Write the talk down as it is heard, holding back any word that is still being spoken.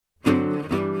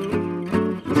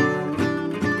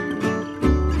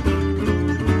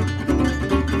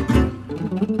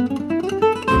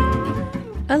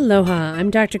Aloha, I'm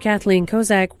Dr. Kathleen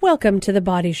Kozak. Welcome to The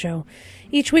Body Show.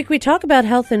 Each week we talk about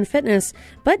health and fitness,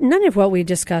 but none of what we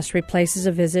discuss replaces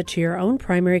a visit to your own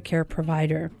primary care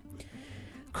provider.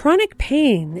 Chronic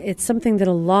pain, it's something that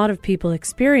a lot of people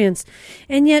experience,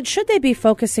 and yet should they be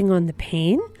focusing on the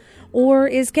pain? Or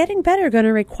is getting better going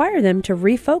to require them to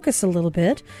refocus a little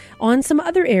bit on some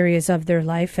other areas of their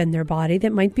life and their body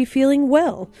that might be feeling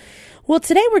well? Well,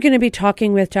 today we're going to be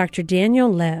talking with Dr.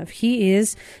 Daniel Lev. He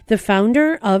is the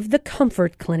founder of the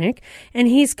Comfort Clinic, and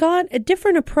he's got a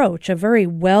different approach, a very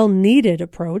well-needed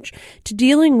approach to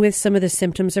dealing with some of the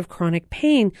symptoms of chronic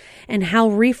pain and how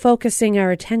refocusing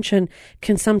our attention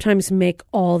can sometimes make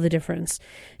all the difference.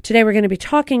 Today we're going to be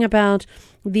talking about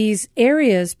these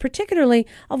areas, particularly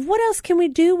of what else can we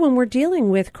do when we're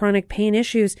dealing with chronic pain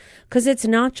issues, because it's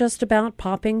not just about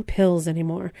popping pills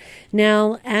anymore.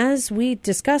 Now, as we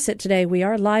discuss it today, we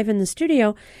are live in the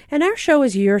studio, and our show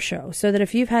is your show, so that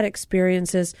if you've had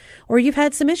experiences or you've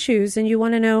had some issues and you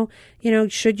want to know,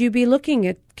 should you be looking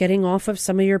at getting off of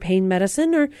some of your pain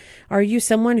medicine, or are you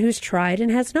someone who's tried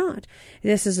and has not?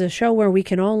 This is a show where we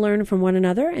can all learn from one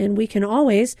another, and we can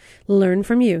always learn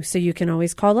from you. So you can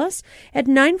always call us at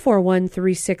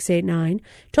 941-3689,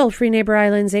 toll-free Neighbor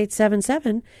Islands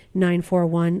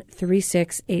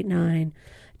 877-941-3689.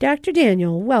 Dr.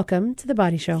 Daniel, welcome to The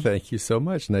Body Show. Thank you so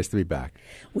much. Nice to be back.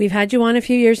 We've had you on a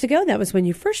few years ago. That was when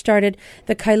you first started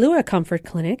the Kailua Comfort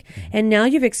Clinic, and now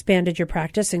you've expanded your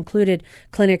practice, included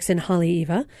clinics in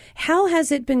Haleiwa. How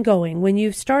has it been going? When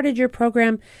you've started your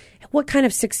program, what kind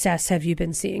of success have you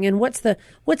been seeing? And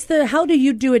how do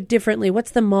you do it differently? What's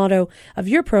the motto of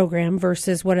your program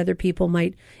versus what other people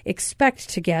might expect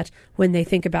to get when they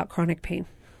think about chronic pain?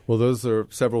 Well, those are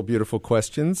several beautiful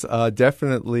questions.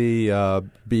 Definitely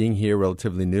being here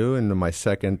relatively new into my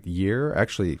second year,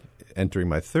 actually entering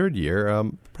my third year,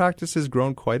 practice has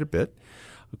grown quite a bit,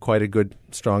 quite a good,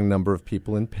 strong number of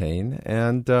people in pain.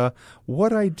 And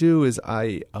what I do is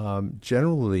I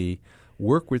generally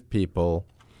work with people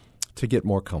to get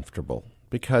more comfortable,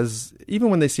 because even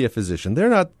when they see a physician, they're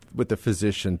not with the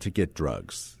physician to get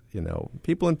drugs.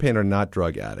 People in pain are not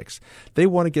drug addicts. They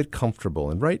want to get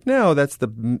comfortable. And right now, that's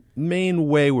the main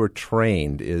way we're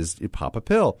trained is you pop a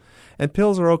pill. And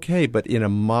pills are okay, but in a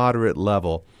moderate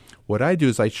level. What I do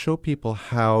is I show people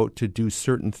how to do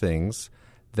certain things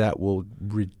that will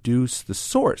reduce the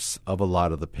source of a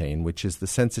lot of the pain, which is the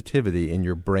sensitivity in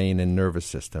your brain and nervous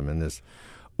system. And there's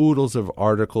oodles of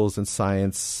articles and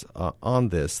science on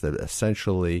this that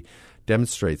essentially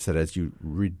demonstrates that as you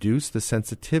reduce the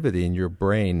sensitivity in your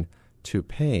brain to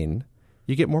pain,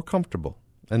 you get more comfortable.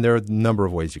 And there are a number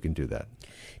of ways you can do that.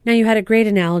 Now, you had a great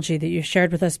analogy that you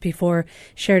shared with us before,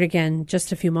 shared again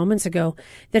just a few moments ago,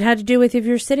 that had to do with if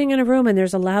you're sitting in a room and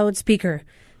there's a loud speaker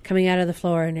coming out of the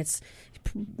floor and it's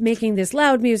making this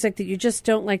loud music that you just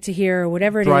don't like to hear, or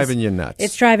whatever it is. Driving you nuts.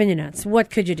 It's driving you nuts.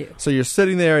 What could you do? So you're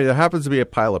sitting there. There happens to be a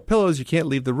pile of pillows. You can't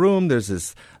leave the room. There's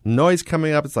this noise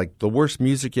coming up. It's like the worst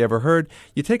music you ever heard.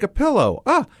 You take a pillow.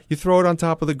 You throw it on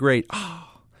top of the grate.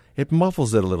 It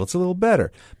muffles it a little. It's a little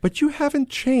better. But you haven't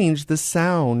changed the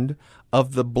sound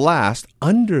of the blast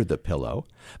under the pillow.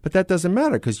 But that doesn't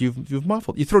matter because you've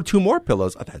muffled. You throw 2 more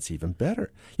pillows. That's even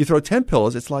better. You throw 10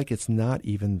 pillows. It's like it's not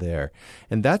even there.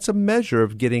 And that's a measure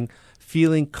of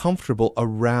feeling comfortable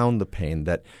around the pain,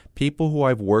 that people who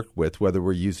I've worked with, whether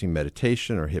we're using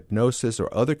meditation or hypnosis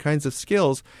or other kinds of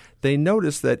skills, they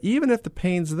notice that even if the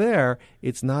pain's there,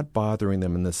 it's not bothering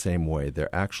them in the same way.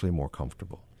 They're actually more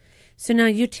comfortable. So now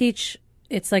you teach,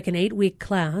 it's like an 8-week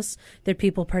class that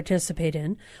people participate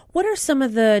in. What are some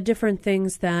of the different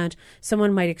things that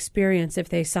someone might experience if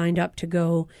they signed up to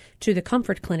go to the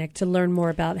Comfort Clinic to learn more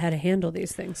about how to handle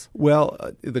these things? Well,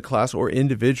 the class or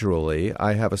individually,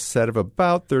 I have a set of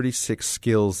about 36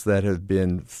 skills that have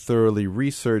been thoroughly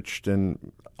researched,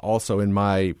 and also in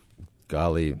my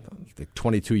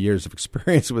 22 years of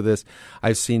experience with this,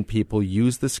 I've seen people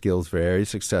use the skills very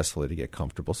successfully to get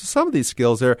comfortable. So some of these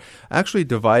skills are actually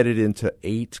divided into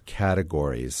 8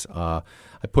 categories. I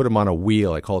put them on a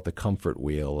wheel. I call it the comfort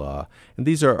wheel. And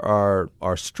these are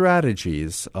our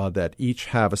strategies that each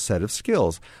have a set of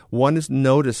skills. One is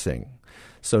noticing.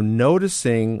 So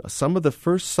noticing some of the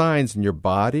first signs in your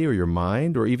body or your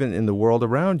mind or even in the world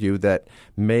around you that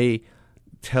may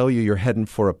tell you're heading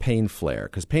for a pain flare,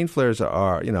 because pain flares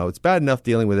are, it's bad enough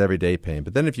dealing with everyday pain,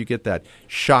 but then if you get that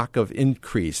shock of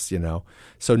increase,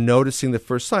 so noticing the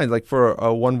first signs, like for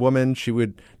one woman, she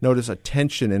would notice a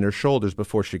tension in her shoulders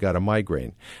before she got a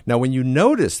migraine. Now, when you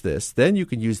notice this, then you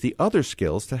can use the other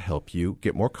skills to help you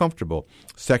get more comfortable.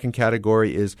 Second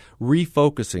category is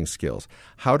refocusing skills,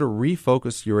 how to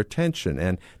refocus your attention.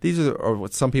 And these are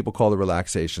what some people call the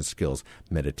relaxation skills: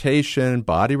 meditation,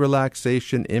 body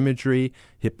relaxation, imagery,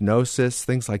 hypnosis,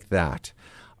 things like that.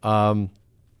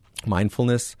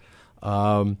 Mindfulness.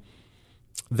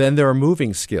 Then there are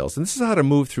moving skills. And this is how to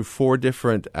move through 4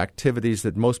 different activities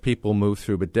that most people move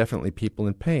through, but definitely people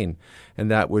in pain.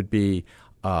 And that would be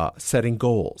setting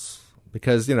goals.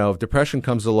 Because, if depression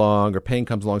comes along or pain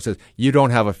comes along and says, you don't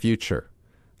have a future.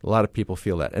 A lot of people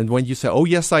feel that. And when you say, oh,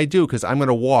 yes, I do, because I'm going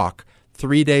to walk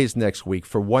 3 days next week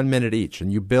for 1 minute each,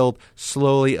 and you build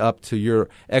slowly up to your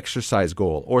exercise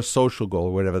goal or social goal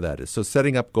or whatever that is. So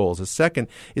setting up goals. A second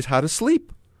is how to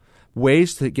sleep.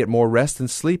 Ways to get more rest and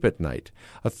sleep at night.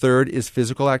 A third is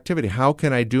physical activity. How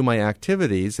can I do my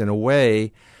activities in a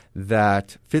way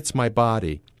that fits my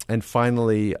body? And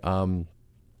finally, and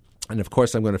of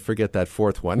course, I'm going to forget that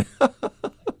fourth one.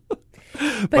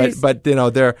 but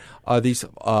there are these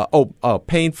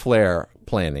pain flare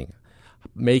planning,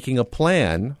 making a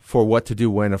plan for what to do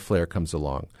when a flare comes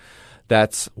along.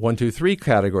 That's 1, 2, 3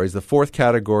 categories. The fourth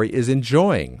category is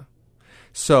enjoying.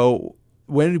 So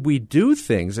when we do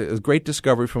things, a great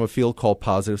discovery from a field called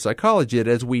positive psychology, that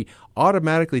as we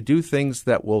automatically do things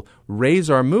that will raise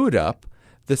our mood up,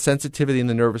 the sensitivity in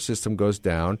the nervous system goes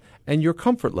down and your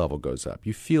comfort level goes up.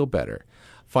 You feel better.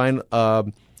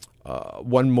 Another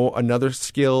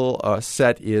skill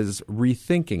set is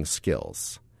rethinking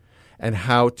skills and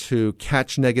how to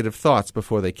catch negative thoughts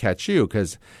before they catch you,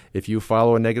 because if you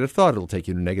follow a negative thought, it'll take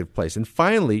you to a negative place. And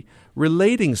finally,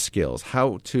 relating skills,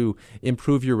 how to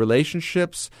improve your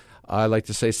relationships. I like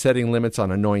to say setting limits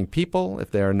on annoying people if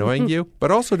they're annoying you,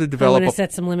 but also to develop. I want to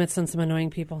set some limits on some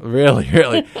annoying people.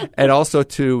 Really. And also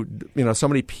to, so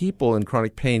many people in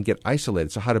chronic pain get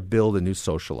isolated, so how to build a new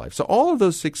social life. So all of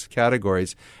those 6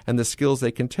 categories and the skills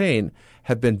they contain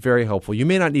have been very helpful. You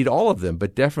may not need all of them,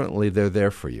 but definitely they're there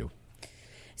for you.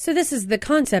 So the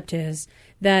concept is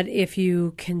that if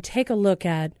you can take a look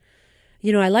at,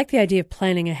 I like the idea of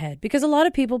planning ahead, because a lot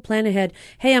of people plan ahead.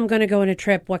 Hey, I'm going to go on a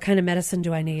trip. What kind of medicine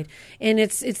do I need? And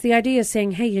it's the idea of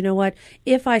saying, hey, you know what?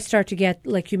 If I start to get,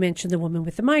 like you mentioned, the woman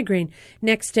with the migraine,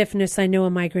 neck stiffness, I know a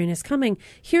migraine is coming.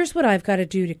 Here's what I've got to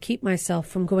do to keep myself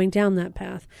from going down that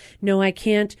path. No, I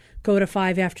can't go to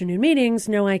 5 afternoon meetings.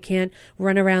 No, I can't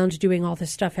run around doing all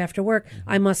this stuff after work.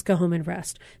 I must go home and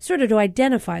rest. Sort of to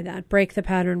identify that, break the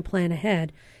pattern, plan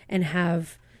ahead, and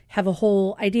have a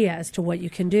whole idea as to what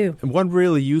you can do. And one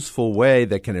really useful way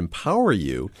that can empower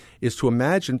you is to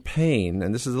imagine pain,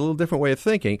 and this is a little different way of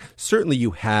thinking. Certainly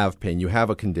you have pain, you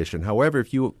have a condition. However,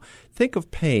 if you think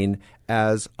of pain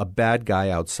as a bad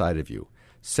guy outside of you,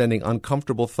 sending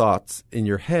uncomfortable thoughts in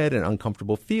your head and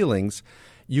uncomfortable feelings,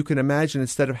 you can imagine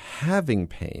instead of having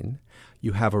pain,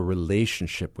 you have a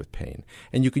relationship with pain.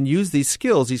 And you can use these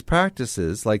skills, these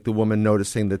practices, like the woman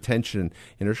noticing the tension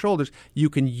in her shoulders, you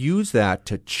can use that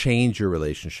to change your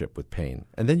relationship with pain.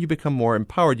 And then you become more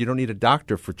empowered. You don't need a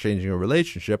doctor for changing a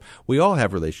relationship. We all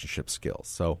have relationship skills.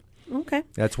 So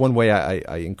that's one way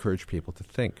I encourage people to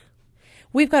think.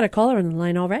 We've got a caller on the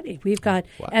line already. We've got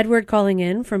Edward calling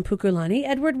in from Pukulani.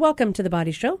 Edward, welcome to the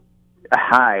Body Show.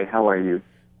 Hi, how are you?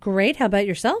 Great. How about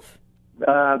yourself?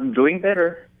 Doing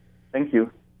better. Thank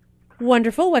you.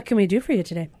 Wonderful. What can we do for you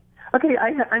today? Okay,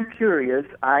 I'm curious.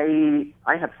 I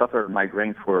have suffered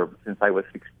migraine since I was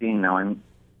 16. Now I'm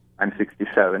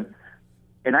 67,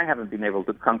 and I haven't been able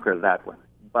to conquer that one.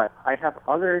 But I have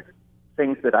other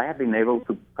things that I have been able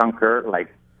to conquer,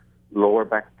 like lower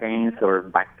back pains or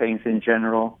back pains in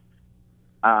general.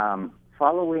 I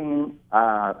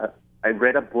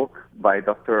read a book by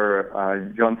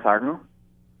Dr. John Sarno,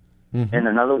 and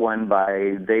another one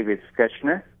by David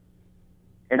Skechner.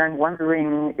 And I'm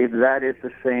wondering if that is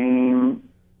the same,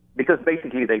 because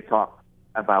basically they talk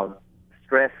about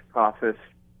stress causes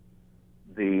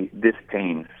these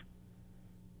pains.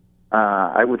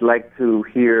 I would like to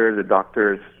hear the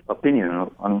doctor's opinion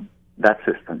on that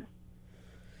system.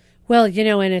 Well,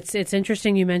 and it's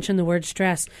interesting you mentioned the word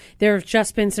stress. There have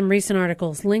just been some recent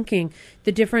articles linking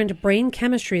the different brain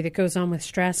chemistry that goes on with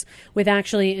stress with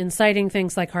actually inciting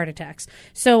things like heart attacks.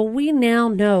 So we now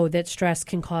know that stress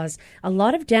can cause a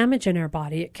lot of damage in our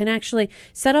body. It can actually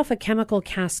set off a chemical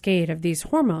cascade of these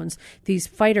hormones, these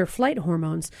fight or flight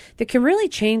hormones, that can really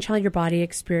change how your body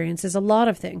experiences a lot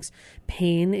of things,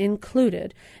 pain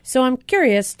included. So I'm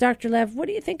curious, Dr. Lev, what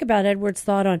do you think about Edward's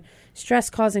thought on stress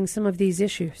causing some of these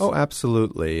issues? Oh,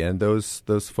 absolutely. And those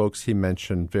folks he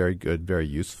mentioned, very good, very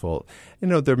useful.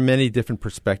 There are many different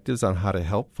perspectives on how to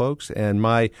help folks. And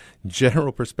my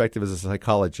general perspective as a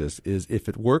psychologist is if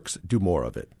it works, do more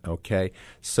of it. Okay.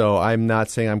 So I'm not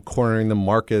saying I'm cornering the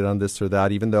market on this or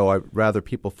that, even though I'd rather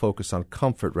people focus on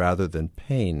comfort rather than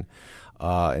pain.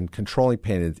 And controlling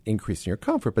pain and increasing your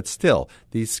comfort. But still,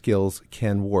 these skills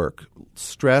can work.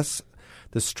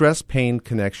 The stress-pain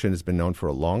connection has been known for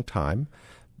a long time,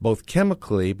 both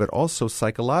chemically but also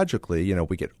psychologically.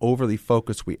 We get overly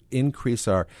focused. We increase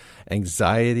our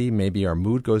anxiety. Maybe our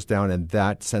mood goes down, and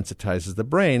that sensitizes the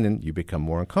brain, and you become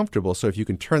more uncomfortable. So if you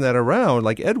can turn that around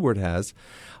like Edward has,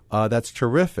 that's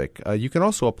terrific. You can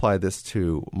also apply this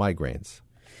to migraines.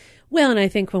 Well, and I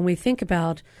think when we think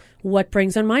about what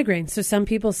brings on migraines, so some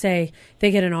people say they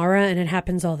get an aura and it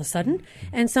happens all of a sudden.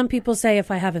 And some people say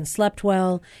if I haven't slept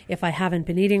well, if I haven't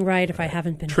been eating right, if I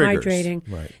haven't been hydrating,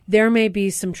 there may be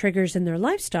some triggers in their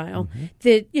lifestyle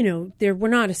that, we're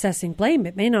not assessing blame.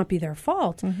 It may not be their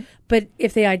fault. But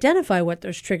if they identify what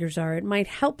those triggers are, it might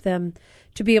help them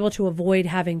to be able to avoid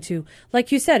having to,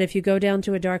 like you said, if you go down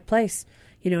to a dark place,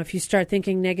 if you start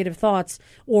thinking negative thoughts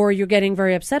or you're getting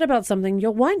very upset about something,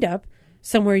 you'll wind up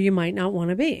somewhere you might not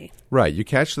want to be. Right. You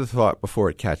catch the thought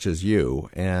before it catches you.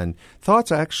 And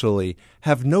thoughts actually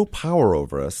have no power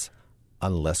over us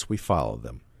unless we follow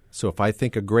them. So if I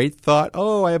think a great thought,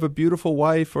 oh, I have a beautiful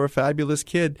wife or a fabulous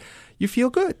kid, you feel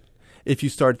good. If you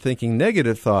start thinking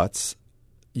negative thoughts,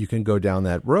 you can go down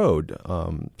that road.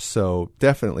 So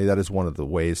definitely that is one of the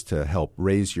ways to help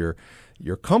raise your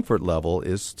comfort level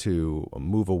is to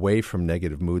move away from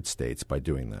negative mood states by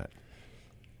doing that.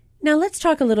 Now, let's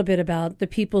talk a little bit about the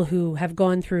people who have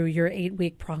gone through your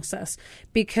 8-week process,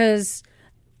 because,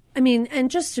 and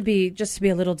just to be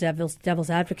a little devil's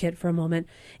advocate for a moment,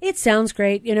 it sounds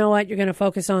great. You know what? You're going to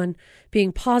focus on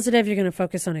being positive. You're going to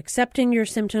focus on accepting your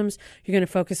symptoms. You're going to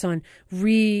focus on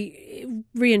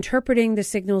reinterpreting the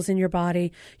signals in your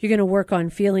body. You're going to work on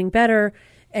feeling better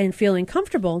and feeling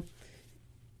comfortable.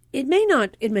 It may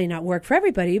not work for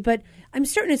everybody, but I'm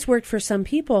certain it's worked for some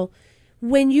people.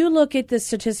 When you look at the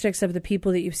statistics of the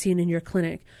people that you've seen in your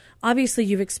clinic, obviously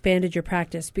you've expanded your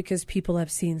practice because people have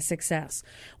seen success.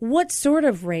 What sort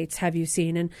of rates have you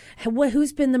seen, and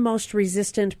who's been the most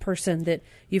resistant person that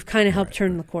you've kind of helped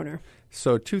turn the corner?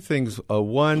 So two things.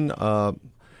 One,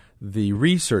 the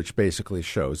research basically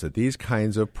shows that these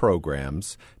kinds of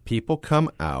programs, people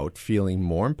come out feeling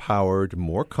more empowered,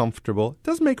 more comfortable. It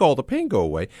doesn't make all the pain go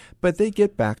away, but they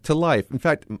get back to life. In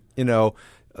fact,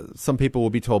 some people will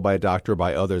be told by a doctor or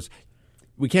by others,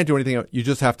 we can't do anything. You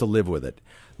just have to live with it.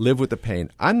 Live with the pain.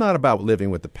 I'm not about living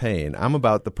with the pain. I'm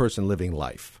about the person living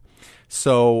life.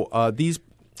 So these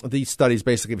studies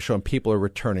basically have shown people are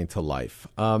returning to life.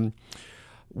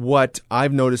 What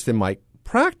I've noticed in my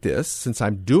practice, since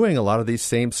I'm doing a lot of these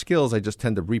same skills, I just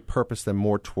tend to repurpose them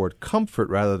more toward comfort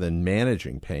rather than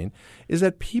managing pain, is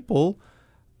that people,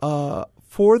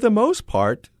 for the most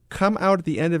part, come out at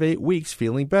the end of 8 weeks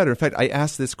feeling better. In fact, I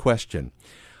asked this question.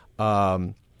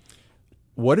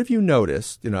 What have you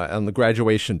noticed, on the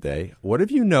graduation day, what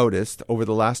have you noticed over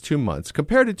the last 2 months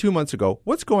compared to 2 months ago?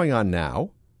 What's going on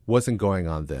now wasn't going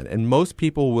on then? And most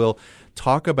people will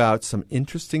talk about some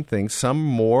interesting things, some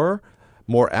more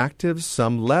active,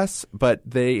 some less, but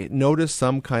they notice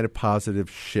some kind of positive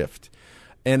shift.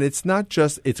 And it's not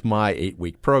just it's my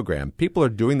 8-week program. People are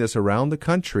doing this around the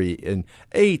country in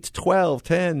 8, 12,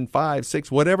 10, 5,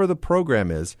 6, whatever the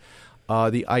program is.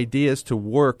 The idea is to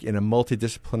work in a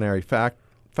multidisciplinary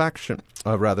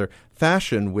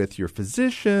fashion with your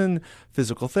physician,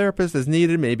 physical therapist as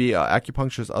needed, maybe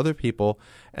acupuncturist, other people.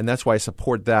 And that's why I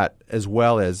support that as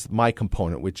well as my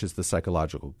component, which is the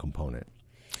psychological component.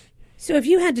 So if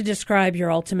you had to describe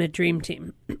your ultimate dream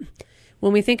team,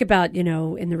 when we think about,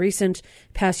 in the recent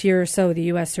past year or so, the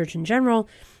U.S. Surgeon General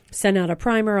sent out a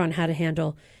primer on how to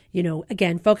handle,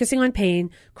 again, focusing on pain,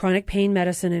 chronic pain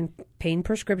medicine and pain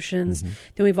prescriptions. Mm-hmm.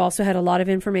 Then we've also had a lot of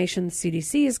information. The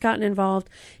CDC has gotten involved,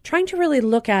 trying to really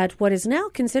look at what is now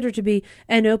considered to be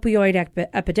an opioid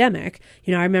epidemic.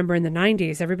 I remember in the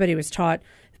 90s, everybody was taught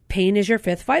pain is your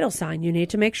fifth vital sign. You need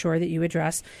to make sure that you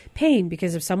address pain,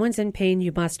 because if someone's in pain,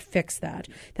 you must fix that.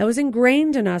 That was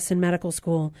ingrained in us in medical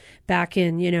school back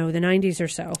in, the 90s or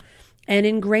so, and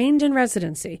ingrained in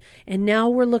residency. And now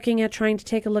we're looking at trying to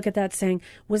take a look at that, saying,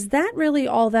 was that really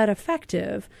all that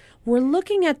effective? We're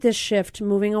looking at this shift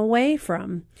moving away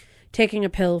from taking a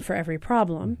pill for every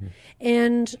problem. Mm-hmm.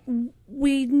 And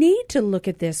we need to look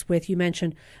at this with, you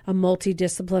mentioned, a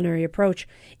multidisciplinary approach.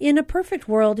 In a perfect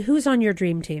world, who's on your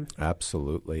dream team?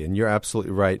 Absolutely. And you're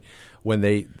absolutely right. When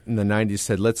they, in the 90s,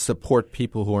 said, let's support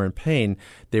people who are in pain,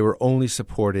 they were only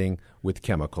supporting with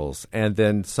chemicals. And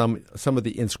then some of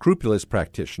the unscrupulous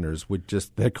practitioners would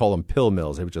they'd call them pill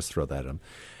mills. They would just throw that at them.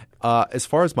 As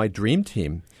far as my dream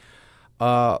team,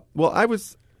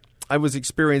 I was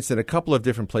experienced in a couple of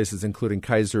different places, including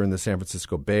Kaiser in the San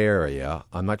Francisco Bay Area.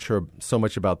 I'm not sure so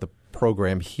much about the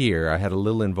program here. I had a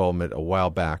little involvement a while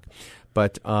back.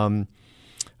 But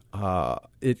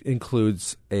it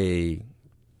includes a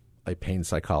pain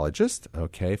psychologist,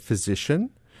 physician,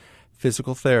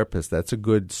 physical therapist. That's a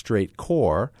good straight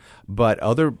core. But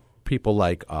other people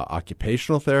like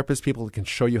occupational therapists, people that can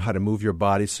show you how to move your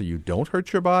body so you don't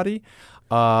hurt your body,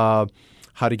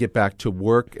 how to get back to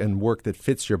work and work that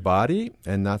fits your body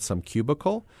and not some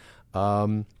cubicle.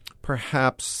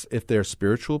 Perhaps if they're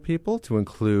spiritual people, to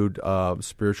include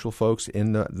spiritual folks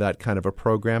in that kind of a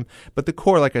program. But the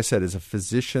core, like I said, is a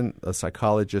physician, a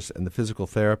psychologist, and the physical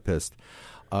therapist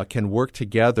can work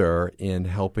together in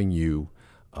helping you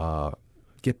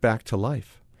get back to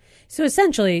life. So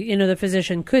essentially, the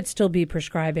physician could still be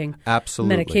prescribing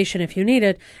medication if you need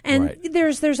it. And right.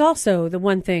 There's also the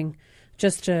one thing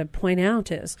just to point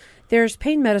out is there's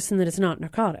pain medicine that is not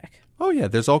narcotic. Oh, yeah.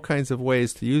 There's all kinds of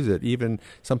ways to use it. Even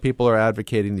some people are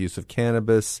advocating the use of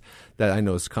cannabis. That I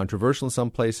know is controversial in some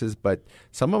places, but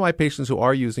some of my patients who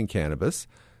are using cannabis,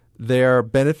 they're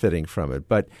benefiting from it.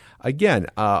 But again,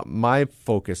 my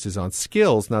focus is on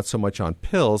skills, not so much on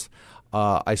pills.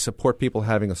 I support people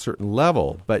having a certain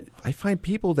level, but I find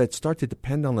people that start to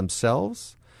depend on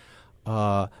themselves.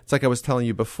 It's like I was telling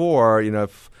you before,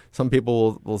 if some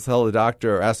people will tell the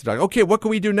doctor or ask the doctor, okay, what can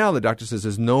we do now? The doctor says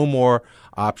there's no more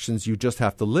options. You just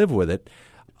have to live with it.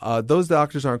 Those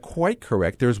doctors aren't quite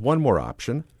correct. There's one more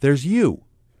option. There's you.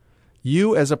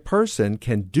 You as a person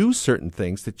can do certain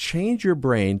things to change your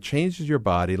brain, changes your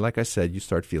body. Like I said, you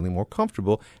start feeling more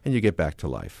comfortable and you get back to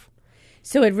life.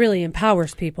 So it really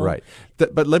empowers people. Right.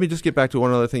 But let me just get back to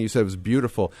one other thing you said was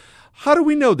beautiful. How do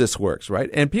we know this works, right?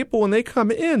 And people, when they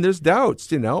come in, there's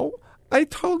doubts, I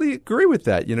totally agree with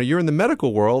that. You're in the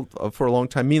medical world for a long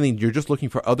time, meaning you're just looking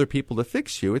for other people to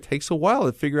fix you. It takes a while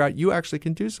to figure out you actually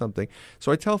can do something.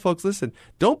 So I tell folks, listen,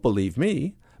 don't believe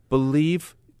me.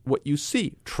 Believe what you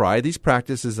see. Try these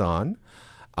practices on.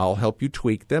 I'll help you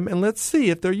tweak them, and let's see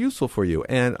if they're useful for you.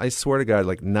 And I swear to God,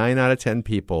 like 9 out of 10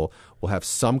 people will have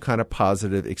some kind of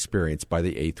positive experience by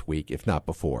the 8th week, if not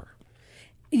before.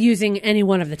 Using any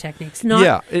one of the techniques.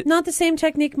 Not the same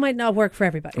technique might not work for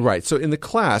everybody. Right. So in the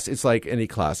class, it's like any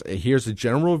class. Here's a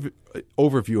general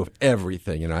overview of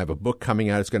everything. I have a book coming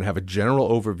out. It's going to have a general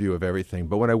overview of everything.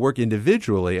 But when I work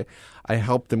individually, I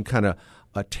help them kind of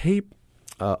tape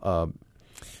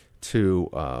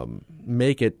to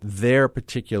make it their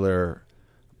particular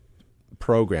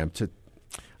program, to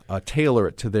tailor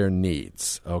it to their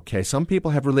needs. Okay, some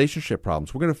people have relationship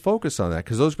problems. We're going to focus on that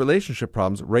because those relationship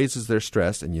problems raises their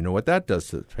stress, and you know what that does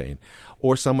to the pain.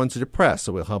 Or someone's depressed,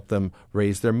 so we'll help them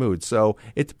raise their mood. So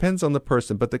it depends on the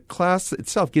person, but the class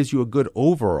itself gives you a good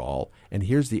overall. And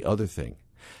here's the other thing.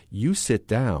 You sit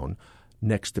down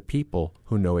next to people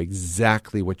who know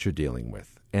exactly what you're dealing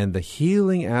with. And the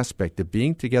healing aspect of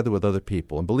being together with other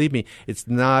people, and believe me, it's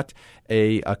not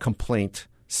a complaint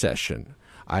session.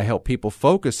 I help people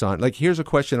focus on, here's a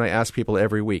question I ask people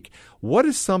every week. What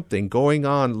is something going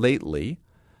on lately,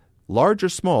 large or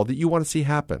small, that you want to see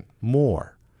happen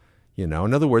more? In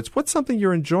other words, what's something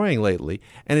you're enjoying lately?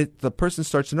 And the person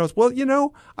starts to notice,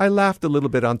 I laughed a little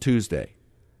bit on Tuesday,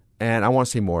 and I want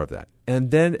to see more of that.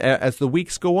 And then as the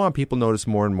weeks go on, people notice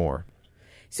more and more.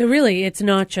 So really, it's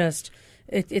not just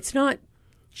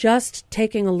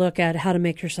taking a look at how to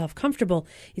make yourself comfortable.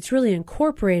 It's really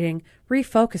incorporating,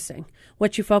 refocusing.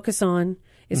 What you focus on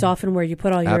is often where you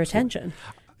put all your attention.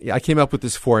 Yeah, I came up with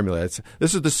this formula.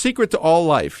 This is the secret to all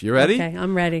life. You ready? Okay,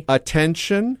 I'm ready.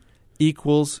 Attention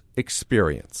equals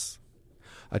experience.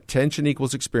 Attention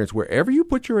equals experience. Wherever you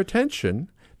put your attention,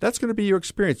 that's going to be your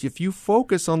experience. If you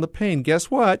focus on the pain,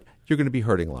 guess what? You're going to be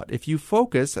hurting a lot. If you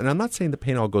focus, and I'm not saying the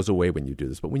pain all goes away when you do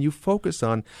this, but when you focus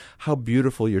on how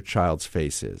beautiful your child's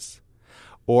face is,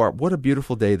 or what a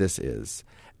beautiful day this is,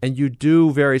 and you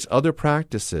do various other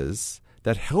practices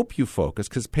that help you focus,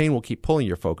 because pain will keep pulling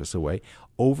your focus away.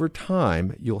 Over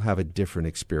time, you'll have a different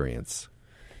experience.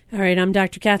 All right, I'm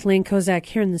Dr. Kathleen Kozak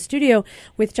here in the studio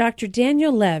with Dr.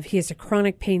 Daniel Lev. He is a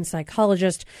chronic pain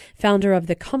psychologist, founder of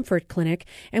the Comfort Clinic.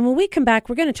 And when we come back,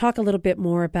 we're going to talk a little bit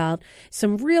more about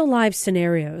some real life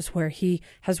scenarios where he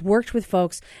has worked with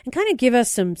folks and kind of give us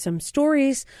some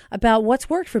stories about what's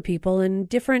worked for people and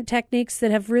different techniques that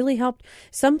have really helped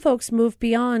some folks move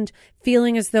beyond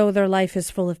feeling as though their life is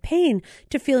full of pain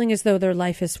to feeling as though their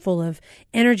life is full of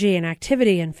energy and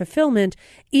activity and fulfillment,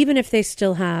 even if they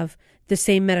still have the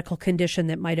same medical condition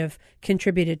that might have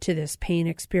contributed to this pain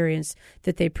experience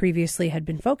that they previously had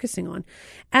been focusing on.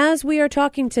 As we are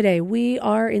talking today, we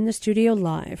are in the studio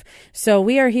live. So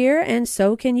we are here, and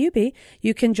so can you be.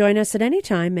 You can join us at any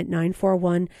time at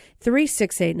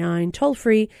 941-3689,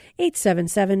 toll-free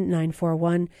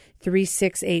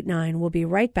 877-941-3689. We'll be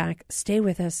right back. Stay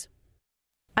with us.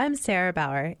 I'm Sarah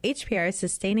Bauer, HPR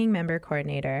Sustaining Member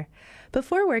Coordinator.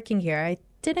 Before working here, I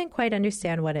didn't quite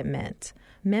understand what it meant.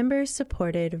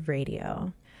 Member-supported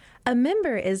radio. A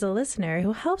member is a listener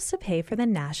who helps to pay for the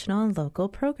national and local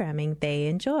programming they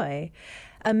enjoy.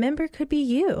 A member could be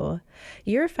you.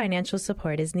 Your financial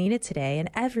support is needed today and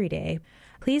every day.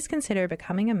 Please consider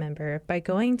becoming a member by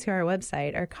going to our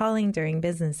website or calling during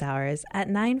business hours at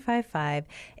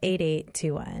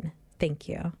 955-8821. Thank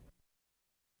you.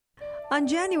 On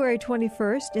January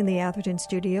 21st, in the Atherton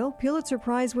studio, Pulitzer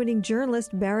Prize-winning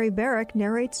journalist Barry Barrick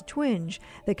narrates Twinge,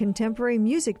 the contemporary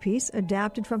music piece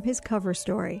adapted from his cover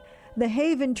story. The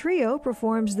Haven Trio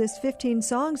performs this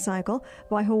 15-song cycle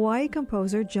by Hawaii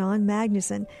composer John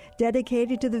Magnuson,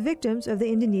 dedicated to the victims of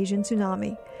the Indonesian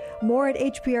tsunami. More at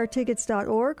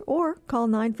hprtickets.org or call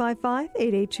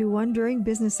 955-8821 during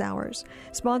business hours.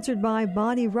 Sponsored by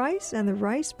Bonnie Rice and the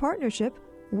Rice Partnership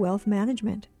Wealth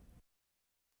Management.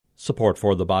 Support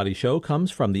for The Body Show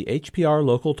comes from the HPR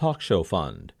Local Talk Show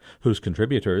Fund, whose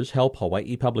contributors help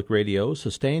Hawaii Public Radio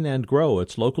sustain and grow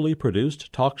its locally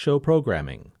produced talk show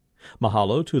programming.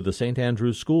 Mahalo to the St.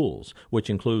 Andrews Schools, which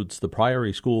includes the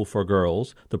Priory School for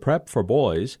Girls, the Prep for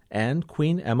Boys, and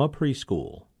Queen Emma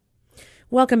Preschool.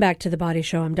 Welcome back to The Body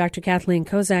Show. I'm Dr. Kathleen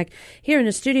Kozak here in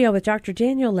the studio with Dr.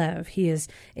 Daniel Lev. He is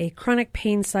a chronic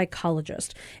pain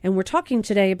psychologist. And we're talking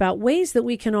today about ways that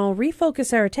we can all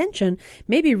refocus our attention,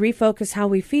 maybe refocus how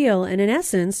we feel, and in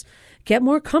essence, get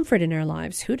more comfort in our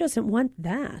lives. Who doesn't want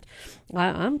that?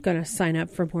 I'm going to sign up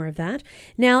for more of that.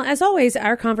 Now, as always,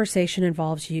 our conversation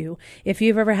involves you. If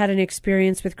you've ever had an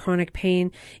experience with chronic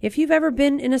pain, if you've ever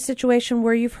been in a situation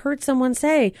where you've heard someone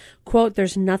say, quote,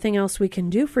 "There's nothing else we can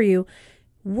do for you,"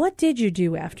 what did you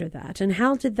do after that? And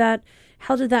how did that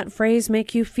phrase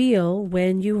make you feel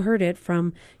when you heard it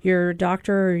from your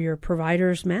doctor or your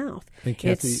provider's mouth?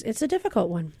 Kathy, it's a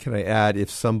difficult one. Can I add, if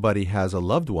somebody has a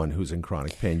loved one who's in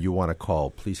chronic pain you want to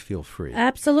call, please feel free.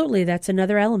 Absolutely. That's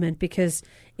another element because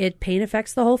pain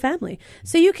affects the whole family.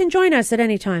 So you can join us at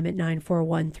any time at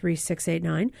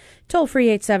 941-3689. Toll free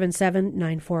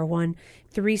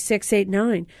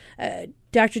 877-941-3689.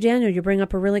 Dr. Daniel, you bring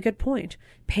up a really good point.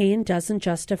 Pain doesn't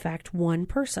just affect one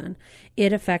person.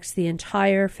 It affects the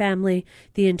entire family,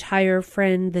 the entire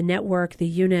friend, the network, the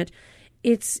unit.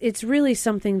 It's really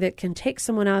something that can take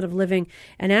someone out of living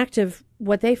an active,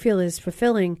 what they feel is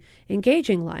fulfilling,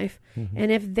 engaging life. Mm-hmm. And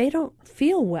if they don't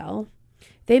feel well,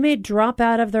 they may drop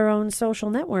out of their own social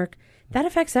network. That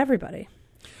affects everybody.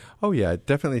 Oh, yeah, it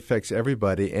definitely affects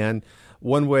everybody. And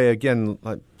one way, again,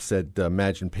 I said,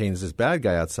 imagine pain is this bad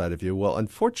guy outside of you. Well,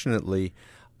 unfortunately,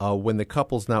 when the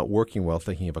couple's not working well,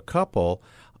 thinking of a couple,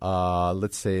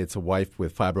 let's say it's a wife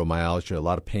with fibromyalgia, a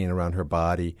lot of pain around her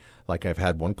body. Like I've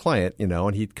had one client,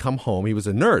 and he'd come home. He was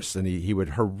a nurse, and he would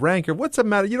harangue her, "What's the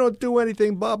matter? You don't do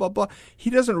anything, blah, blah, blah."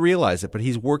 He doesn't realize it, but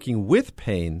he's working with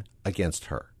pain against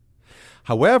her.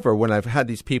 However, when I've had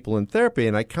these people in therapy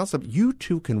and I counsel them, you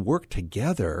two can work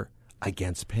together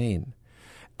against pain.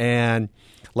 And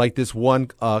like this one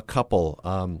couple,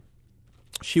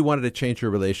 she wanted to change her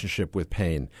relationship with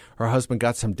pain. Her husband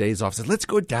got some days off, said, "Let's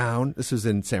go down." This was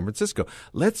in San Francisco.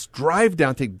 "Let's drive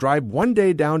down, drive one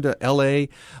day down to L.A.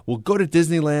 We'll go to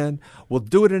Disneyland. We'll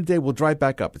do it in a day. We'll drive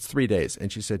back up. It's 3 days."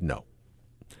 And she said, "No,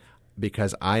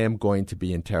 because I am going to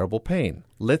be in terrible pain.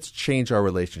 Let's change our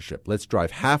relationship. Let's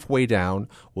drive halfway down.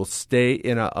 We'll stay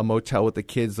in a motel with the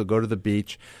kids. They'll go to the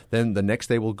beach. Then the next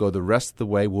day we'll go the rest of the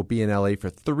way. We'll be in L.A. for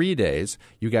 3 days.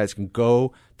 You guys can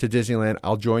go to Disneyland.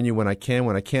 I'll join you when I can.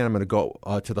 When I can, I'm going to go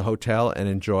to the hotel and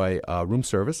enjoy room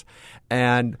service."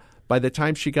 And by the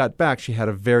time she got back, she had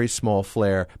a very small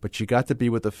flare, but she got to be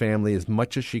with the family as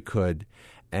much as she could,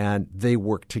 and they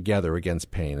worked together against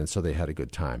pain, and so they had a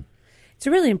good time. It's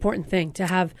a really important thing to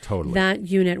have that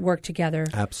unit work together.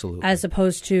 Absolutely. As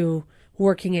opposed to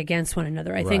working against one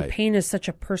another. I think pain is such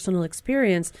a personal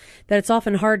experience that it's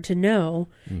often hard to know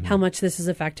how much this is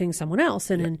affecting someone else.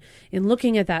 And in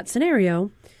looking at that scenario,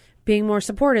 being more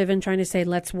supportive and trying to say,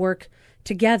 let's work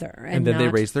together. And then they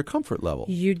raise their comfort level.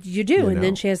 You do. And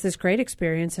then she has this great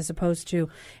experience as opposed to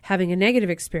having a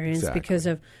negative experience because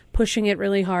of pushing it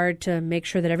really hard to make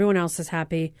sure that everyone else is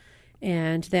happy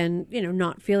and then,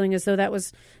 not feeling as though that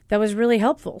was really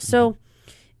helpful. So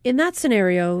in that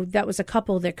scenario, that was a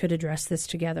couple that could address this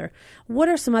together. What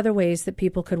are some other ways that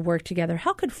people could work together?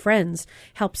 How could friends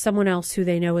help someone else who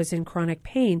they know is in chronic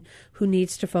pain, who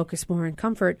needs to focus more on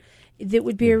comfort? That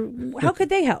would be how could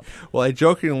they help? Well, I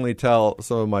jokingly tell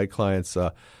some of my clients,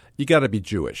 you got to be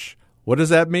Jewish. What does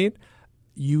that mean?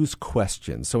 Use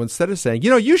questions. So instead of saying,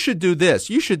 you should do this,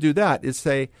 you should do that, is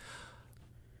say,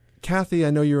 Kathy, I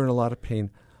know you're in a lot of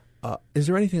pain. Is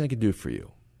there anything I can do for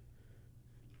you?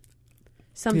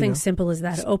 Something simple as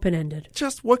that, open-ended.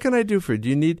 Just what can I do for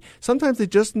you? Sometimes they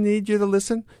just need you to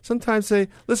listen. Sometimes they,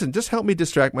 listen, just help me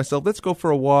distract myself. Let's go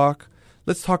for a walk.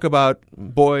 Let's talk about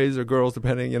boys or girls,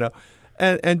 depending,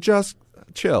 and just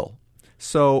chill.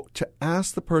 So to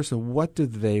ask the person, what do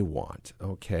they want?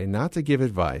 Okay, not to give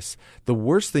advice. One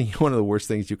of the worst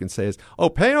things you can say is,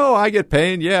 pain, I get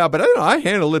pain, yeah, but I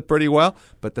handle it pretty well.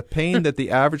 But the pain that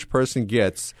the average person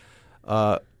gets,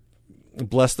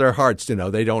 bless their hearts,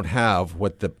 they don't have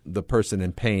what the person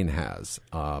in pain has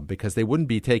because they wouldn't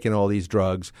be taking all these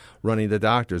drugs, running to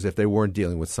doctors if they weren't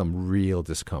dealing with some real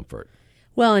discomfort.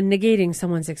 Well, and negating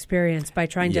someone's experience by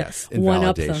trying to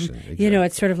one-up them. Exactly.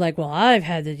 It's sort of like, well, I've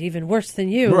had it even worse than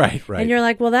you. Right. And you're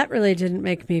like, well, that really didn't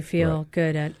make me feel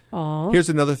good at all. Here's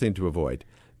another thing to avoid.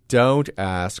 Don't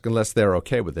ask, unless they're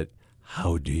okay with it,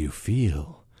 how do you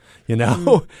feel?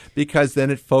 Because then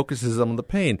it focuses on the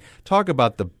pain. Talk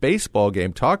about the baseball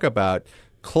game. Talk about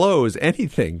clothes,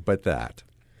 anything but that.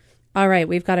 All right,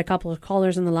 we've got a couple of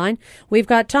callers on the line. We've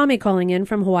got Tommy calling in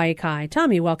from Hawaii Kai.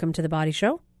 Tommy, welcome to the Body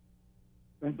Show.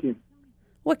 Thank you.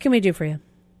 What can we do for you?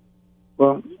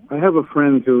 Well, I have a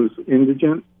friend who's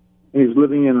indigent, and he's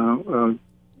living in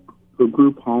a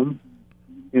group home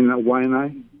in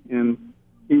Waianae, and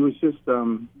he was just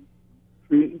 3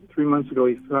 months ago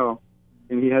he fell,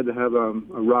 and he had to have a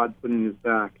rod put in his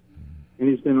back, and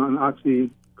he's been on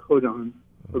oxycodone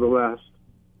for the last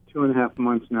 2.5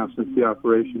 months now since the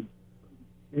operation.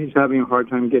 And he's having a hard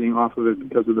time getting off of it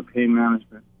because of the pain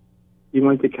management. He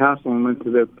went to Castle and went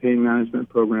to the pain management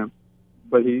program,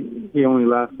 but he only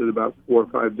lasted about 4 or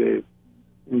 5 days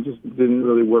and just didn't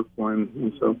really work for him.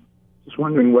 And so just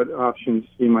wondering what options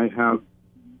he might have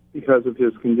because of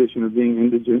his condition of being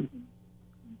indigent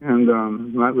and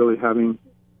not really having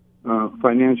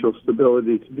financial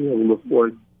stability to be able to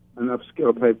afford an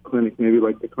upscale type clinic, maybe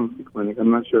like the Comfy Clinic.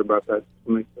 I'm not sure about that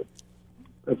clinic, but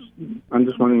I'm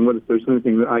just wondering if there's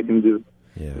anything that I can do.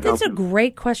 Yeah. That's a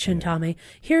great question, Tommy.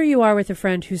 Here you are with a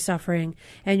friend who's suffering,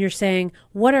 and you're saying,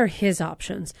 what are his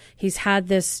options? He's had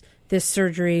this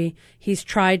surgery. He's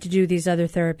tried to do these other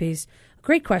therapies.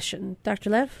 Great question. Dr.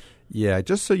 Lev? Yeah,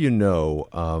 just so you know,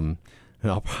 and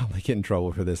I'll probably get in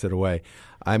trouble for this in a way,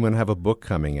 I'm going to have a book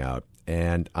coming out,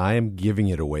 and I am giving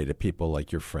it away to people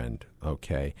like your friend,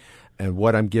 okay? And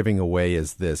what I'm giving away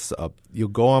is this. You'll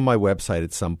go on my website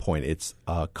at some point. It's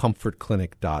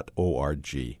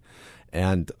comfortclinic.org.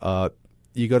 And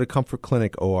you go to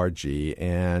comfortclinic.org,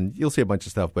 and you'll see a bunch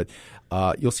of stuff, but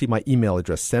you'll see my email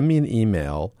address. Send me an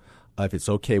email. If it's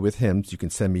okay with him, you can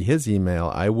send me his email.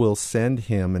 I will send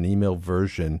him an email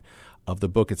version of the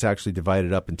book. It's actually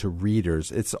divided up into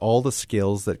readers. It's all the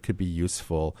skills that could be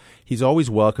useful. He's always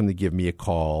welcome to give me a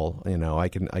call. I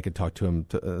can talk to him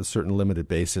to a certain limited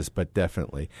basis, but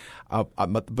definitely.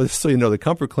 But so you know, the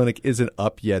Comfort Clinic isn't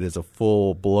up yet as a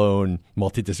full-blown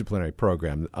multidisciplinary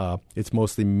program. It's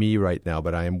mostly me right now,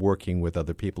 but I am working with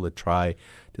other people to try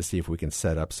to see if we can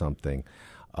set up something.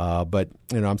 But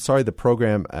I'm sorry the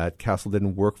program at Castle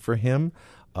didn't work for him.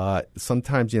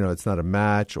 Sometimes, it's not a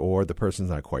match or the person's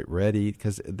not quite ready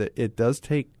because it does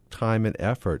take time and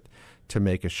effort to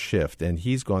make a shift. And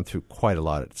he's gone through quite a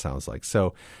lot, it sounds like.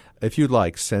 So if you'd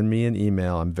like, send me an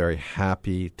email. I'm very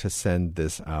happy to send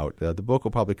this out. The book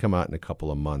will probably come out in a couple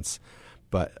of months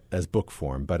but as book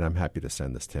form, but I'm happy to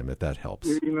send this to him if that helps.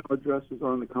 Your email address is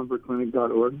on the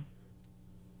comfortclinic.org?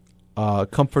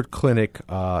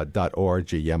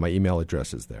 Comfortclinic.org. Yeah, my email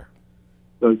address is there.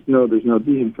 So there's no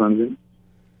D in front of it?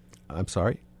 I'm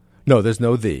sorry? No, there's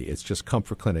no "the." It's just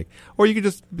Comfort Clinic. Or you can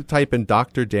just type in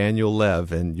Dr. Daniel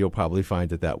Lev, and you'll probably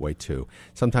find it that way, too.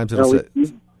 Sometimes it'll say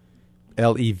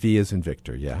L-E-V as in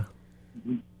Victor, yeah.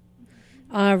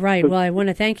 All right. Well, I want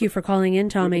to thank you for calling in,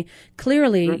 Tommy.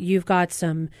 Clearly, you've got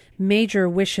some major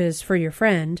wishes for your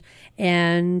friend.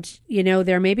 And,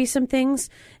 there may be some things,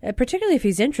 particularly if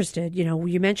he's interested.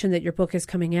 You mentioned that your book is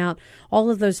coming out, all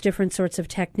of those different sorts of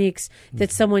techniques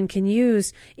that someone can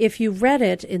use. If you read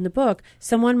it in the book,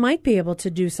 someone might be able to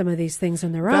do some of these things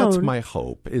on their own. That's my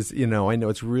hope is, I know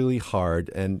it's really hard.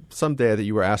 And someday that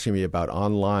you were asking me about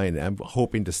online, I'm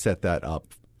hoping to set that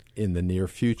up in the near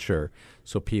future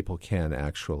so people can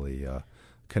actually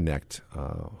connect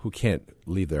who can't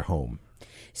leave their home.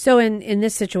 So in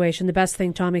this situation, the best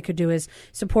thing Tommy could do is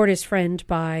support his friend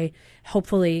by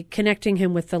hopefully connecting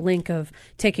him with the link of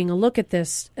taking a look at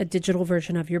a digital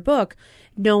version of your book,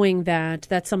 knowing that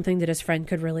that's something that his friend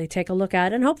could really take a look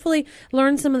at and hopefully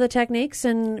learn some of the techniques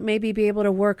and maybe be able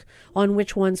to work on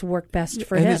which ones work best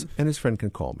for him. And his friend can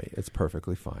call me. It's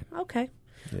perfectly fine. Okay.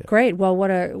 Yeah. Great. Well, what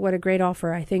a great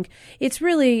offer. I think it's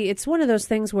one of those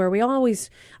things where a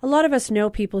lot of us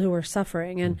know people who are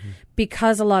suffering, and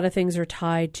because a lot of things are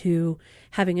tied to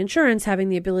having insurance, having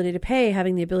the ability to pay,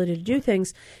 having the ability to do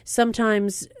things,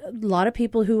 sometimes a lot of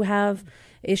people who have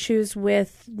issues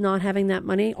with not having that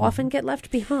money often get left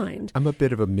behind. I'm a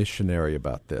bit of a missionary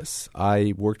about this.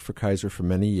 I worked for Kaiser for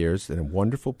many years in a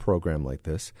wonderful program like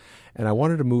this, and I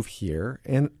wanted to move here.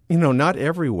 And, not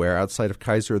everywhere outside of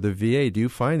Kaiser or the VA do you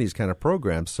find these kind of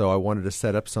programs. So I wanted to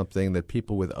set up something that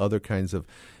people with other kinds of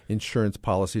insurance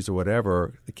policies or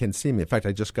whatever can see me. In fact,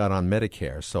 I just got on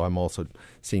Medicare, so I'm also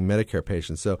seeing Medicare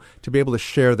patients. So to be able to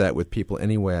share that with people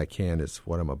any way I can is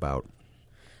what I'm about.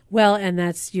 Well, and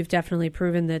you've definitely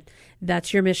proven that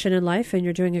that's your mission in life, and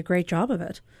you're doing a great job of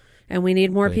it. And we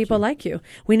need more people like you.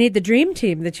 We need the dream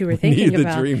team that you were thinking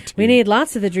about. We need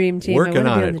lots of the dream team. Working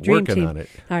on it.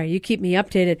 All right, you keep me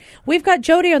updated. We've got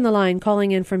Jody on the line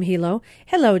calling in from Hilo.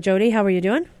 Hello, Jody. How are you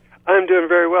doing? I'm doing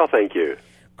very well, thank you.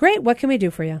 Great. What can we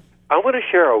do for you? I want to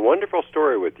share a wonderful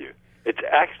story with you. It's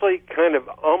actually kind of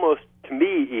almost, to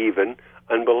me even,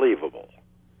 unbelievable.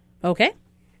 Okay.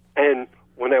 And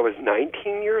when I was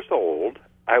 19 years old,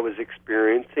 I was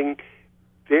experiencing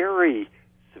very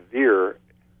severe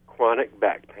chronic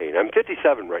back pain. I'm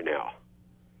 57 right now.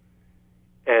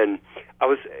 And I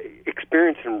was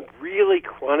experiencing really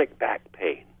chronic back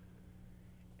pain.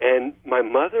 And my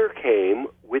mother came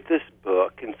with this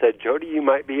book and said, Jody, you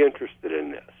might be interested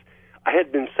in this. I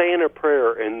had been saying a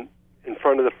prayer in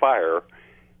front of the fire,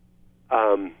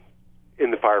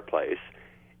 in the fireplace,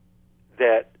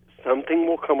 that something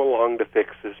will come along to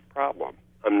fix this problem.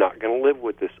 I'm not going to live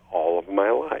with this all of my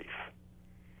life.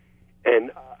 And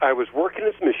I was working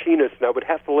as a machinist, and I would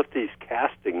have to lift these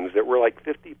castings that were like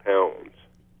 50 pounds.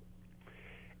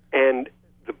 And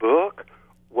the book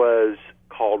was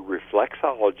called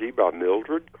Reflexology by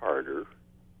Mildred Carter,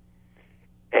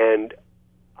 and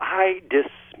I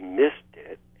dismissed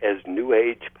it as New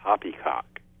Age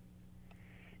poppycock.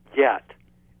 Yet,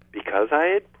 because I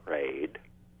had prayed,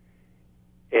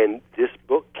 and this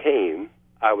book came,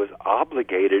 I was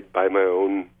obligated by my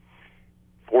own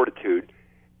fortitude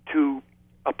to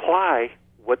apply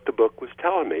what the book was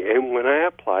telling me. And when I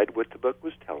applied what the book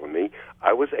was telling me,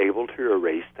 I was able to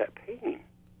erase that pain.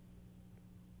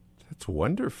 That's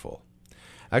wonderful.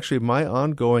 Actually, my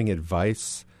ongoing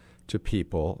advice to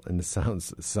people, and it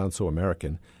sounds so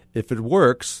American, if it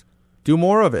works, do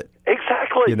more of it.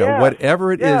 Exactly.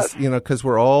 Whatever it is, because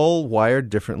we're all wired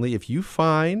differently. If you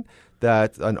find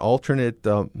that an alternate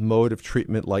mode of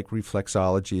treatment like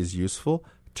reflexology is useful,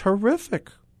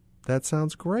 terrific. That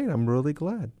sounds great. I'm really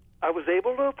glad. I was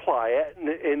able to apply it,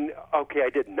 and I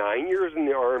did 9 years in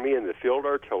the Army in the field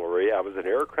artillery. I was an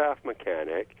aircraft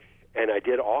mechanic, and I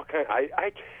did all kinds.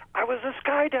 I was a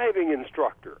skydiving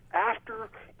instructor after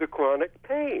the chronic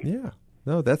pain. Yeah.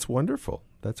 No, that's wonderful.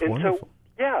 That's wonderful.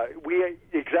 So, we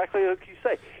exactly like you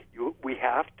say. We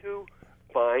have to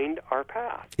find our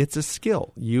path. It's a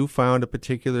skill. You found a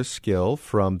particular skill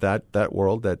from that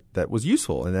world that was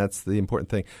useful, and that's the important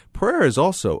thing. Prayer is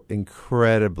also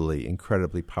incredibly,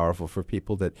 incredibly powerful for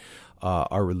people that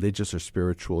are religious or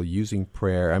spiritual, using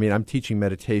prayer. I mean, I'm teaching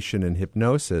meditation and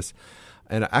hypnosis,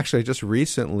 and actually I just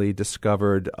recently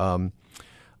discovered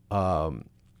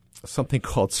something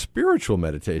called spiritual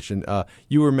meditation.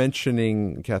 You were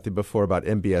mentioning, Kathy, before about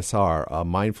MBSR,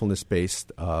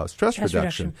 mindfulness-based stress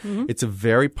reduction. Mm-hmm. It's a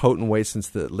very potent way since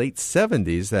the late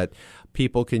 70s that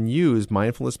people can use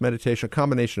mindfulness meditation, a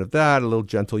combination of that, a little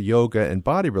gentle yoga, and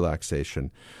body relaxation,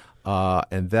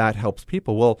 and that helps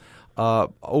people. Well,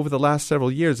 over the last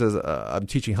several years, as I'm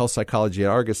teaching health psychology at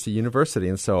Argosy University,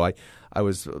 and so I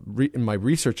was in my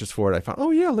researches for it. I found,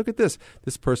 look at this.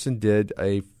 This person did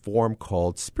a form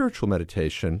called spiritual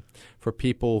meditation for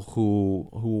people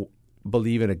who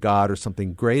believe in a God or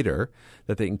something greater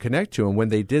that they can connect to. And when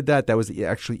they did that, that was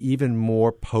actually even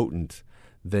more potent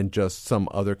than just some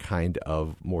other kind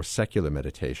of more secular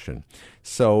meditation.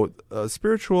 So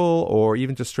spiritual or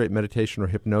even just straight meditation or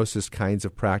hypnosis kinds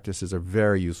of practices are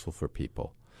very useful for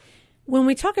people. When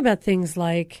we talk about things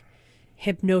like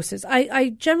hypnosis, I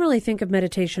generally think of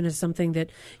meditation as something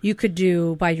that you could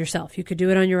do by yourself. You could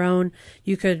do it on your own.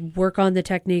 You could work on the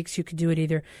techniques. You could do it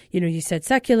either, you said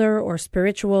secular or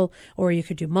spiritual, or you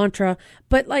could do mantra.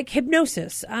 But like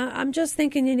hypnosis, I'm just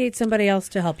thinking you need somebody else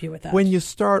to help you with that. When you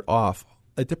start off,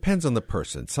 it depends on the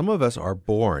person. Some of us are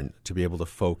born to be able to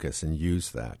focus and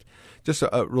use that. Just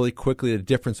really quickly, the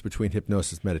difference between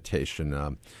hypnosis and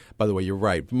meditation. By the way, you're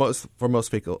right. For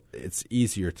most people, it's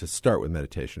easier to start with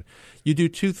meditation. You do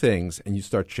two things, and you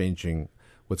start changing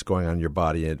what's going on in your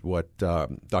body, and what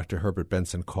Dr. Herbert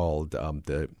Benson called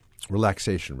the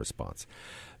relaxation response.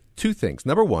 Two things.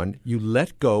 Number one, you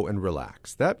let go and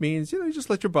relax. That means, you just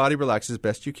let your body relax as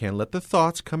best you can. Let the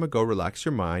thoughts come and go. Relax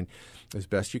your mind as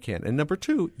best you can. And number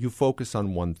two, you focus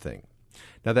on one thing.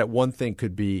 Now, that one thing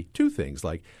could be two things,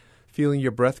 like feeling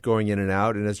your breath going in and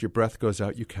out. And as your breath goes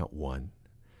out, you count 1.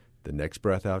 The next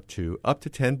breath out 2, up to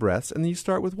 10 breaths. And then you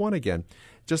start with 1 again.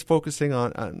 Just focusing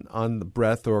on the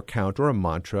breath or a count or a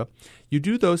mantra. You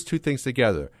do those two things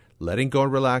together, letting go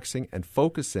and relaxing and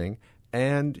focusing,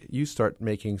 and you start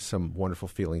making some wonderful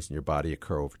feelings in your body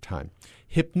occur over time.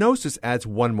 Hypnosis adds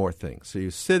one more thing. So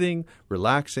you're sitting,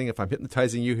 relaxing, if I'm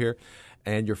hypnotizing you here,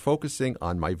 and you're focusing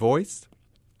on my voice.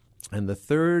 And the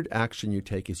third action you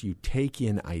take is you take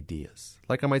in ideas.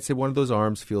 Like I might say, one of those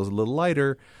arms feels a little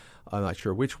lighter. I'm not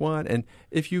sure which one. And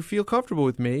if you feel comfortable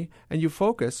with me and you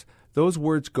focus, those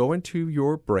words go into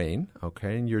your brain,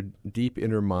 okay, in your deep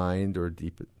inner mind or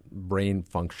deep brain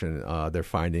function. They're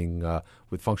finding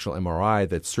with functional MRI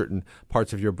that certain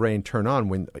parts of your brain turn on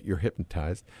when you're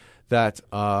hypnotized, that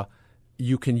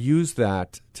you can use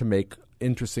that to make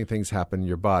interesting things happen in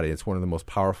your body. It's one of the most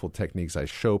powerful techniques I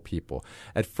show people.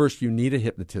 At first, you need a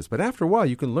hypnotist, but after a while,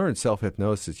 you can learn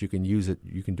self-hypnosis. You can use it.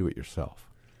 You can do it yourself.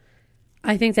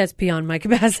 I think that's beyond my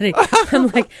capacity. I'm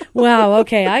like, wow,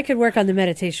 okay, I could work on the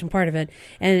meditation part of it,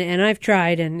 and I've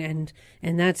tried, and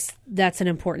that's an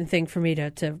important thing for me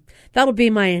to that'll be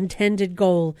my intended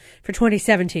goal for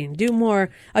 2017. Do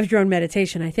more of your own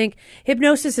meditation. I think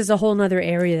hypnosis is a whole nother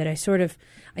area that I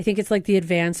think it's like the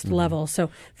advanced level.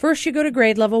 So first you go to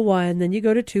grade level 1, then you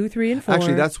go to 2, 3, and 4.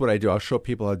 Actually, that's what I do. I'll show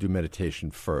people how to do meditation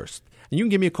first. And you can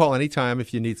give me a call anytime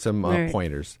if you need some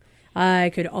pointers.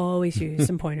 I could always use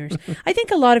some pointers. I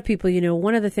think a lot of people,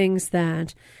 one of the things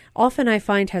that often I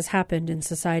find has happened in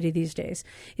society these days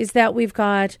is that we've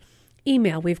got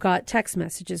email, we've got text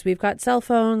messages, we've got cell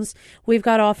phones, we've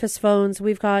got office phones,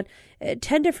 we've got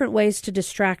 10 different ways to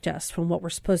distract us from what we're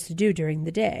supposed to do during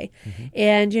the day. Mm-hmm.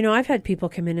 And, I've had people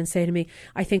come in and say to me,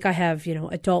 I think I have,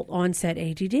 adult onset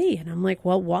ADD. And I'm like,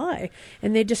 well, why?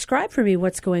 And they describe for me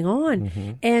what's going on.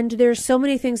 Mm-hmm. And there's so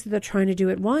many things that they're trying to do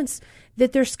at once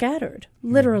that they're scattered,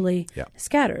 literally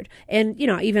scattered. And,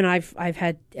 even I've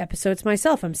had episodes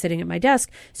myself. I'm sitting at my desk,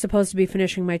 supposed to be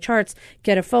finishing my charts,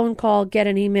 get a phone call, get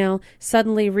an email,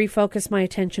 suddenly refocus my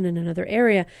attention in another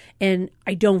area. And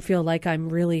I don't feel like I'm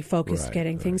really focused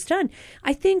getting things done.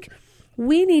 I think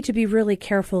we need to be really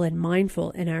careful and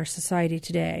mindful in our society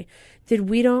today that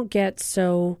we don't get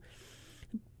so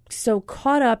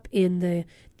caught up in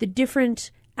the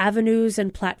different avenues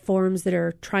and platforms that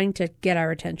are trying to get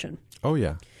our attention. Oh,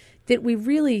 yeah. That we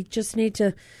really just need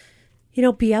to,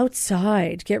 be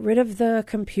outside, get rid of the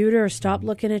computer, stop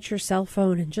looking at your cell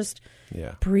phone, and just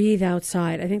breathe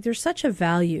outside. I think there's such a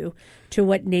value to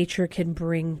what nature can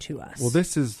bring to us. Well,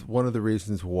 this is one of the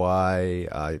reasons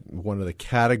why one of the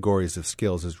categories of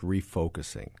skills is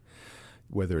refocusing.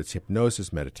 Whether it's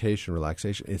hypnosis, meditation,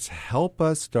 relaxation, it's help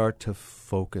us start to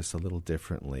focus a little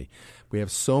differently. We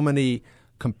have so many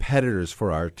competitors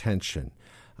for our attention.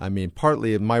 I mean,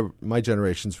 partly my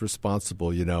generation's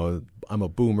responsible. I'm a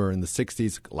boomer in the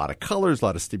 60s, a lot of colors, a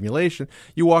lot of stimulation.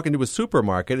 You walk into a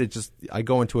supermarket, I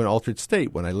go into an altered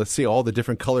state when I see all the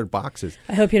different colored boxes.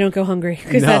 I hope you don't go hungry,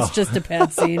 because that's just a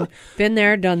bad scene. Been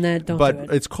there, done that, don't do it.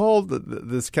 But it's called,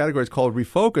 this category is called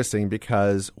refocusing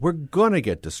because we're going to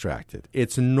get distracted.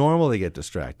 It's normal to get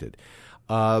distracted.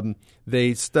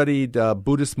 They studied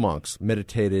Buddhist monks,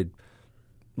 meditated,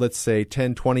 let's say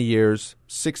 10, 20 years,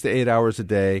 6 to 8 hours a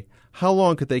day. How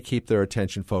long could they keep their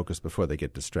attention focused before they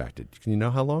get distracted? Can you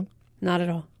know how long? Not at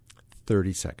all.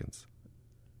 30 seconds.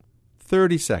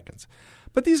 30 seconds.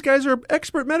 But these guys are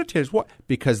expert meditators. Why?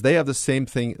 Because they have the same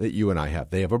thing that you and I have.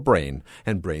 They have a brain,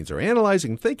 and brains are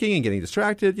analyzing, thinking, and getting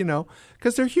distracted,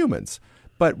 because they're humans.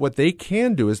 But what they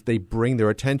can do is they bring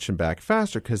their attention back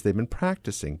faster because they've been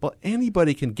practicing. But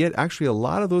anybody can get actually a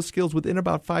lot of those skills within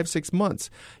about 5-6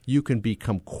 months. You can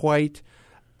become quite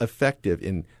effective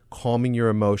in calming your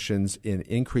emotions, in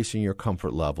increasing your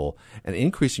comfort level, and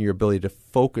increasing your ability to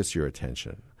focus your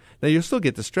attention. Now, you'll still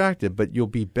get distracted, but you'll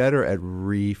be better at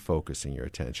refocusing your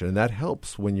attention. And that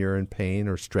helps when you're in pain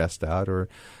or stressed out or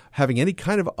having any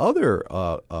kind of other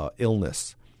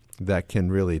illness that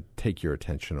can really take your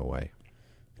attention away.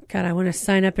 God, I want to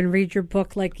sign up and read your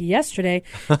book like yesterday.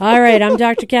 All right, I'm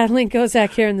Dr. Kathleen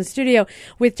Kozak here in the studio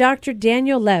with Dr.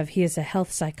 Daniel Lev. He is a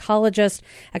health psychologist,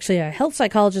 actually a health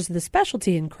psychologist with a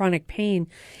specialty in chronic pain.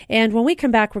 And when we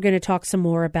come back, we're going to talk some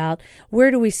more about where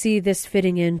do we see this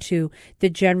fitting into the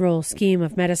general scheme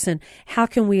of medicine? How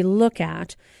can we look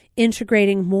at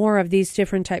integrating more of these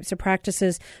different types of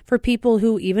practices for people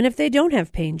who, even if they don't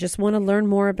have pain, just want to learn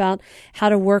more about how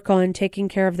to work on taking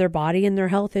care of their body and their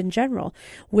health in general.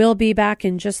 We'll be back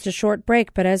in just a short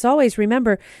break, but as always,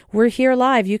 remember, we're here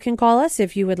live. You can call us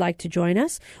if you would like to join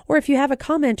us, or if you have a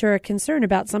comment or a concern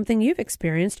about something you've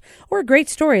experienced, or a great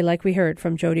story like we heard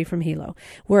from Jody from Hilo.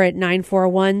 We're at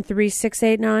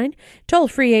 941-3689, toll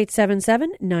free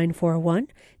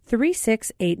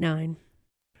 877-941-3689.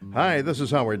 Hi, this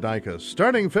is Howard Dykus.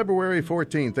 Starting February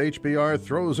 14th, HPR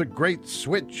throws a great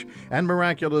switch, and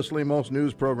miraculously most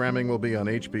news programming will be on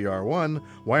HPR 1,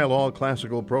 while all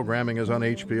classical programming is on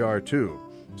HPR 2.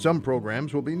 Some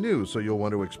programs will be new, so you'll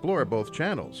want to explore both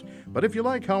channels. But if you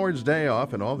like Howard's Day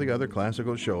Off and all the other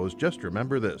classical shows, just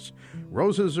remember this.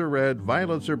 Roses are red,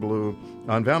 violets are blue.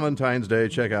 On Valentine's Day,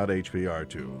 check out HPR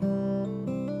 2.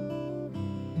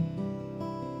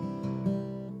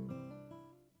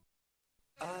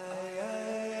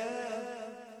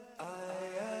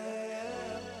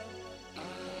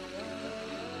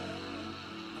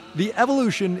 The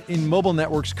evolution in mobile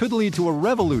networks could lead to a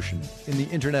revolution in the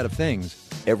Internet of Things.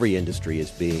 Every industry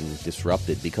is being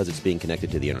disrupted because it's being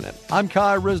connected to the Internet. I'm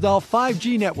Kai Risdal.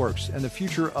 5G networks and the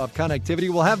future of connectivity.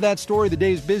 We'll have that story, the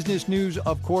day's business news,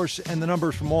 of course, and the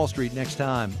numbers from Wall Street next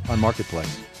time on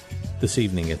Marketplace. This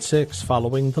evening at 6,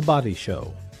 following The Body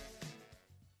Show.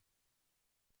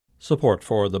 Support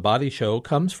for The Body Show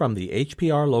comes from the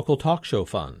HPR Local Talk Show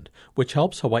Fund, which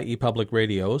helps Hawaii Public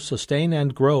Radio sustain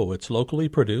and grow its locally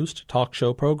produced talk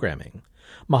show programming.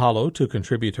 Mahalo to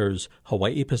contributors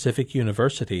Hawaii Pacific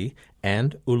University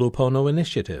and Ulupono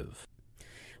Initiative.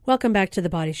 Welcome back to The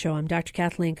Body Show. I'm Dr.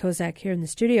 Kathleen Kozak here in the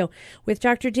studio with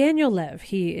Dr. Daniel Lev.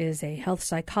 He is a health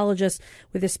psychologist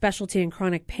with a specialty in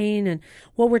chronic pain. And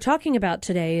what we're talking about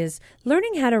today is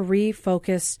learning how to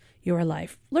refocus your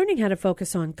life, learning how to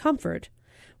focus on comfort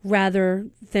rather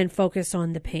than focus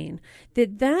on the pain.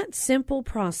 That simple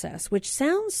process, which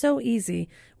sounds so easy,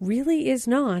 really is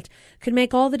not, could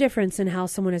make all the difference in how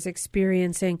someone is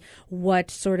experiencing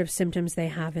what sort of symptoms they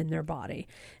have in their body.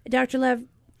 Dr. Lev,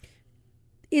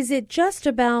 is it just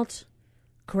about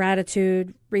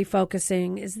gratitude,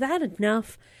 refocusing? Is that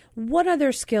enough? What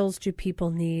other skills do people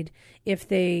need if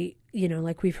they,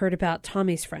 like we've heard about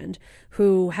Tommy's friend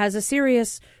who has a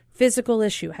serious physical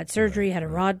issue, had surgery, had a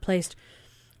rod placed?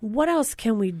 What else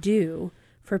can we do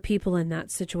for people in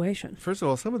that situation? First of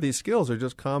all, some of these skills are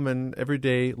just common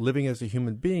everyday living as a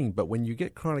human being. But when you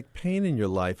get chronic pain in your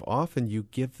life, often you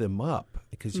give them up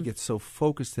because you get so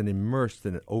focused and immersed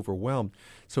and overwhelmed.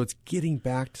 So it's getting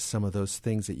back to some of those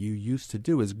things that you used to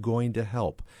do is going to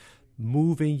help.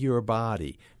 Moving your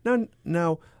body.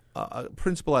 Now, a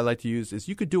principle I like to use is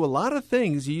you could do a lot of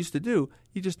things you used to do.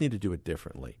 You just need to do it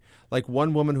differently. Like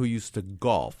one woman who used to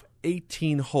golf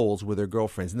 18 holes with her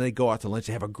girlfriends, and they go out to lunch,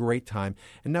 they have a great time,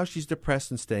 and now she's depressed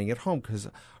and staying at home because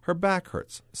her back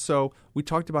hurts. So we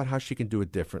talked about how she can do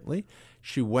it differently.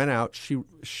 She went out,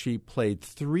 she played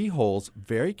 3 holes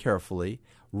very carefully,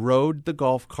 rode the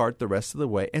golf cart the rest of the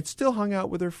way, and still hung out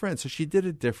with her friends. So she did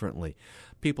it differently.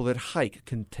 People that hike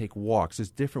can take walks. There's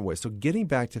different ways. So getting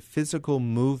back to physical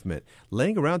movement,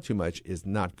 laying around too much is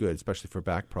not good, especially for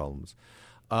back problems.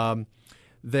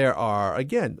 There are,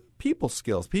 again, people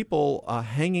skills, people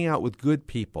hanging out with good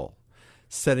people,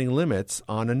 setting limits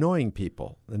on annoying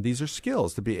people. And these are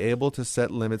skills to be able to set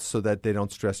limits so that they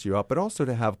don't stress you out, but also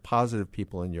to have positive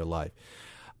people in your life.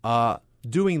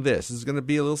 Doing this is going to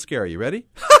be a little scary. You ready?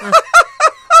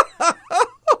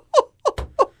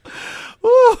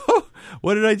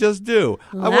 What did I just do?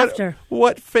 Laughter.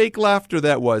 What fake laughter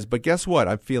that was. But guess what?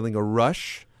 I'm feeling a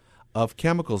rush of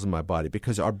chemicals in my body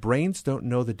because our brains don't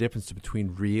know the difference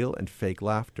between real and fake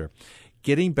laughter.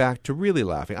 Getting back to really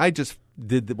laughing. I just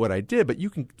did what I did, but you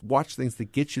can watch things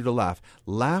that get you to laugh.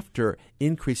 Laughter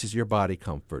increases your body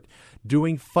comfort.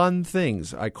 Doing fun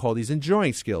things, I call these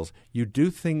enjoying skills. You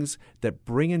do things that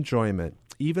bring enjoyment,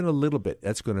 even a little bit,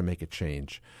 that's going to make a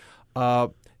change.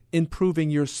 Improving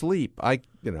your sleep. I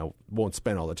won't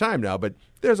spend all the time now, but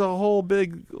there's a whole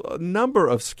big number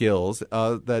of skills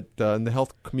that in the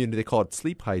health community they call it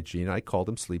sleep hygiene. I call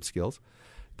them sleep skills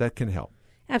that can help.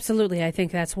 Absolutely. I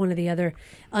think that's one of the other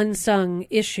unsung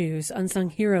issues, unsung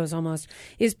heroes almost,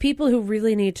 is people who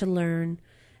really need to learn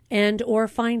and or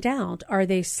find out, are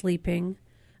they sleeping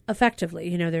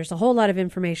effectively? There's a whole lot of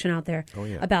information out there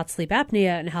about sleep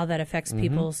apnea and how that affects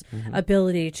people's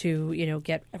ability to,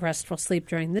 get restful sleep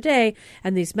during the day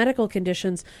and these medical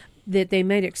conditions that they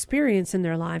might experience in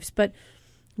their lives. But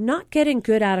not getting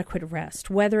good, adequate rest,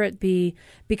 whether it be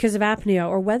because of apnea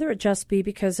or whether it just be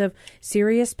because of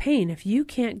serious pain. If you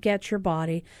can't get your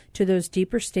body to those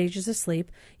deeper stages of sleep,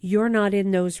 you're not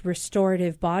in those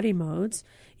restorative body modes,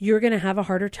 you're going to have a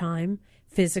harder time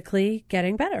physically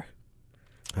getting better.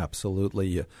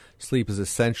 Absolutely. Sleep is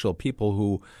essential. People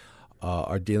who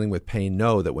are dealing with pain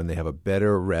know that when they have a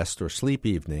better rest or sleep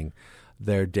evening,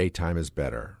 their daytime is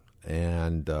better.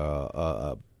 And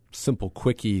a simple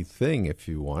quickie thing, if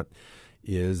you want,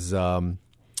 is,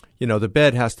 the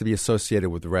bed has to be associated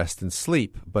with rest and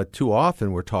sleep, but too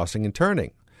often we're tossing and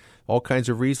turning. All kinds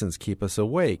of reasons keep us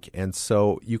awake. And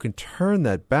so you can turn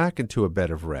that back into a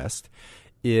bed of rest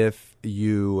if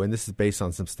you, and this is based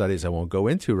on some studies I won't go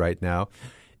into right now,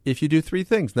 if you do three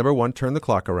things. Number one, turn the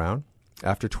clock around.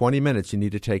 After 20 minutes, you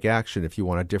need to take action if you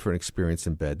want a different experience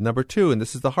in bed. Number two, and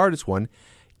this is the hardest one,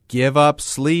 give up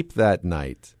sleep that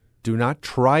night. Do not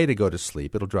try to go to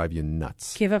sleep. It'll drive you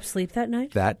nuts. Give up sleep that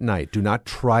night? That night. Do not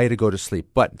try to go to sleep.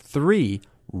 But three,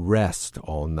 rest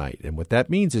all night. And what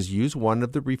that means is use one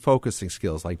of the refocusing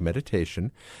skills like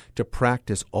meditation to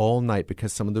practice all night,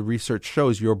 because some of the research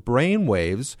shows your brain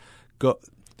waves go.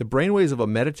 The brainwaves of a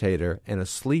meditator and a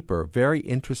sleeper, very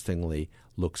interestingly,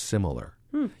 look similar.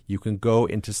 You can go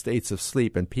into states of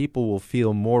sleep, and people will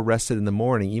feel more rested in the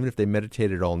morning, even if they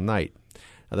meditated all night.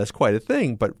 Now, that's quite a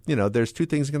thing, but, there's two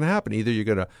things going to happen. Either you're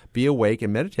going to be awake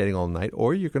and meditating all night,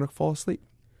 or you're going to fall asleep.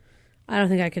 I don't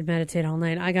think I could meditate all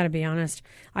night. I got to be honest.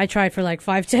 I tried for like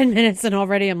 5-10 minutes and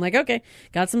already I'm like, okay,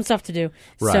 got some stuff to do.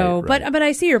 Right. But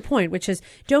I see your point, which is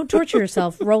don't torture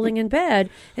yourself rolling in bed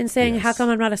and saying, how come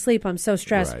I'm not asleep? I'm so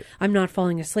stressed. Right. I'm not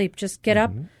falling asleep. Just get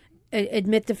up,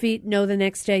 admit defeat, know the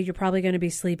next day you're probably going to be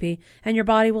sleepy, and your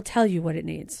body will tell you what it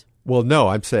needs. Well, no,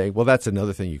 I'm saying, that's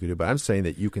another thing you can do, but I'm saying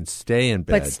that you can stay in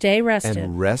bed. But stay rested.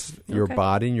 And rest your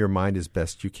body and your mind as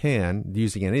best you can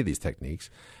using any of these techniques.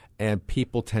 And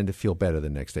people tend to feel better the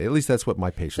next day. At least that's what my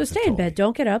patients have So stay in bed. me.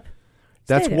 Don't get up.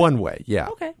 That's one way, yeah.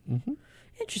 Okay.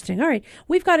 Interesting. All right.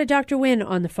 We've got a Dr. Wynn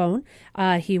on the phone.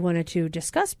 He wanted to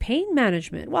discuss pain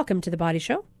management. Welcome to the Body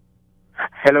Show.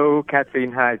 Hello,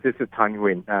 Kathleen. Hi, this is Tony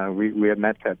Wynn. We have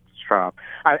met at Straub.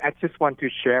 I just want to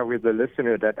share with the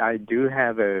listener that I do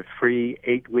have a free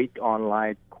 8-week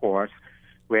online course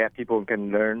where people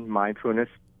can learn mindfulness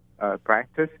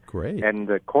practice. Great. And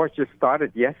the course just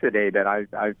started yesterday that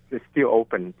it's still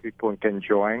open. People can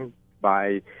join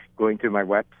by going to my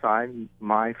website,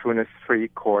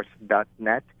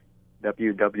 mindfulnessfreecourse.net,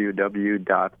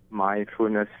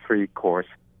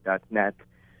 www.mindfulnessfreecourse.net.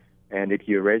 And if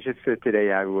you register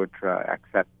today, I would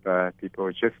accept people.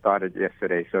 It just started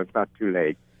yesterday, so it's not too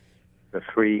late. The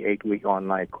free 8-week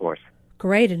online course.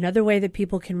 Great. Another way that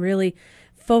people can really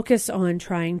focus on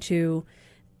trying to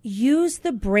use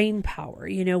the brain power.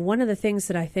 One of the things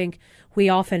that I think we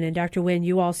often, and Dr. Wynn,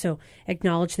 you also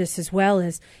acknowledge this as well,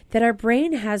 is that our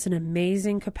brain has an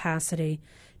amazing capacity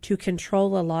to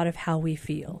control a lot of how we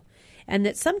feel. And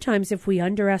that sometimes if we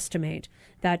underestimate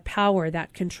that power,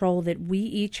 that control that we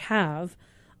each have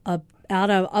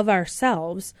out of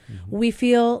ourselves, we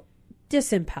feel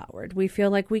disempowered. We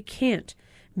feel like we can't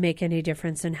make any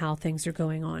difference in how things are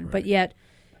going on. Right. But yet,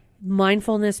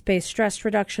 mindfulness-based stress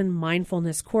reduction,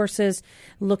 mindfulness courses,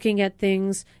 looking at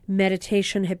things,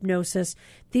 meditation, hypnosis,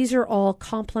 these are all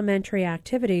complementary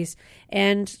activities.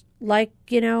 And like,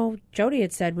 Jody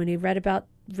had said when he read about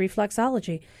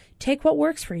reflexology, take what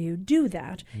works for you, do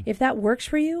that. If that works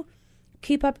for you,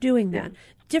 keep up doing that.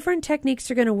 Different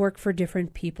techniques are going to work for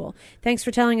different people. Thanks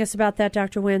for telling us about that,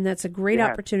 Dr. Wynn. That's a great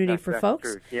opportunity for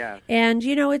folks. True. Yeah. And,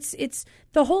 it's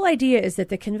the whole idea is that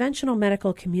the conventional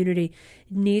medical community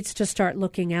needs to start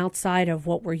looking outside of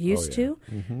what we're used to,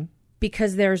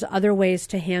 because there's other ways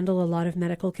to handle a lot of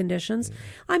medical conditions.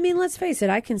 I mean, let's face it,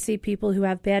 I can see people who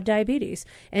have bad diabetes.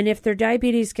 And if their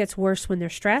diabetes gets worse when they're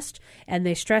stressed and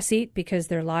they stress eat because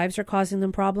their lives are causing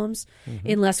them problems,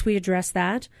 unless we address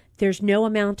that, there's no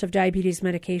amount of diabetes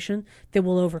medication that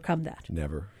will overcome that.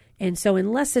 Never. And so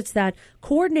unless it's that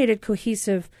coordinated,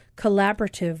 cohesive,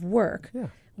 collaborative work,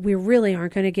 we really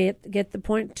aren't going to get to the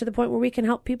point where we can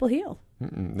help people heal.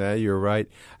 No, you're right.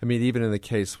 I mean, even in the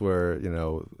case where,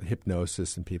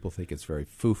 hypnosis and people think it's very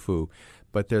foo-foo,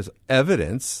 but there's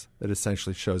evidence that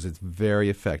essentially shows it's very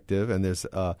effective, and there's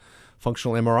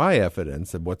functional MRI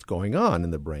evidence of what's going on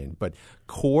in the brain. But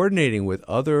coordinating with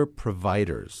other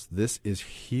providers, this is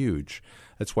huge.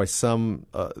 That's why some,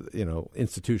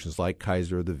 institutions like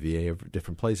Kaiser, the VA, or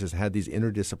different places had these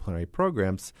interdisciplinary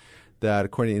programs that,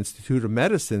 according to the Institute of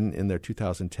Medicine, in their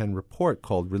 2010 report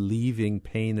called Relieving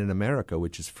Pain in America,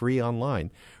 which is free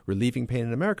online, Relieving Pain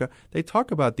in America, they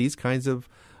talk about these kinds of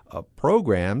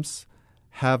programs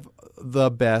have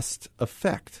the best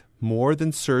effect, more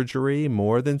than surgery,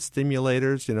 more than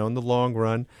stimulators, in the long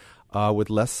run, with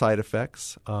less side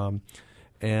effects.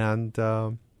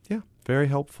 Very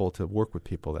helpful to work with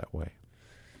people that way.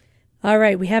 All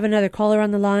right, we have another caller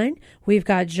on the line. We've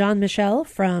got Jean-Michel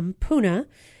from Pune.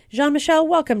 Jean-Michel,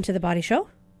 welcome to The Body Show.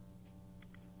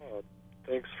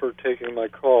 Thanks for taking my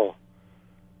call.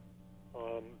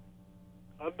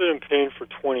 I've been in pain for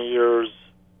 20 years,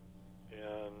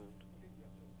 and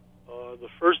the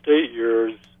first 8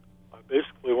 years, I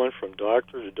basically went from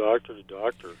doctor to doctor to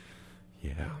doctor,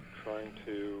 trying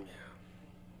to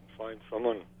find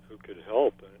someone who could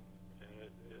help. And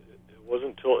it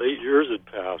wasn't until 8 years had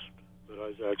passed that I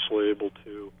was actually able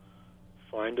to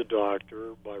find a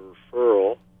doctor by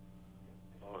referral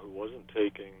who wasn't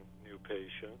taking new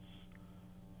patients.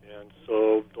 And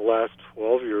so the last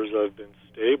 12 years I've been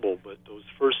stable, but those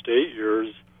first 8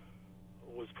 years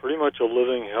was pretty much a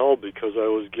living hell because I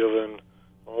was given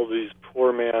all these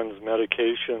poor man's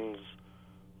medications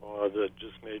that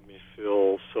just made me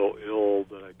feel so ill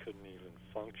that I couldn't even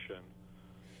function.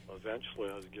 Eventually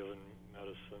I was given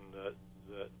medicine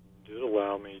that did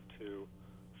allow me to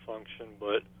function,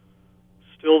 but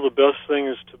still the best thing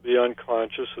is to be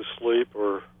unconscious, asleep,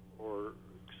 or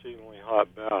exceedingly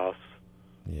hot baths,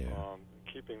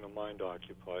 keeping the mind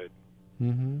occupied.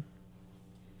 Mm-hmm.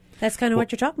 That's kind of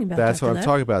what you're talking about. That's Dr. what I'm Lev.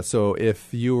 talking about. So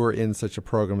if you were in such a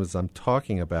program as I'm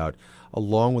talking about,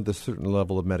 along with a certain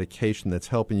level of medication that's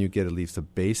helping you get at least a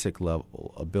basic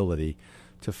level ability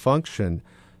to function,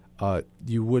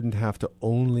 you wouldn't have to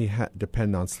only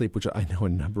depend on sleep, which I know a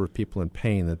number of people in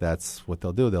pain that's what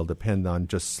they'll do. They'll depend on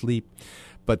just sleep,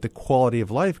 but the quality of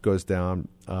life goes down.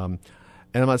 And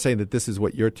I'm not saying that this is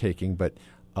what you're taking, but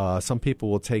some people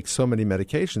will take so many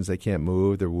medications they can't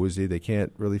move, they're woozy, they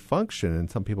can't really function, and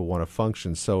some people want to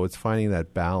function. So it's finding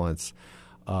that balance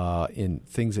in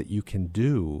things that you can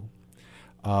do.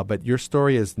 But your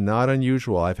story is not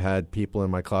unusual. I've had people in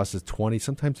my classes 20,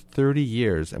 sometimes 30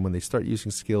 years, and when they start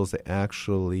using skills, they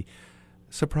actually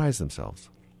surprise themselves.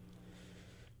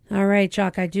 All right,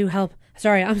 Jacques, I do help.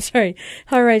 I'm sorry.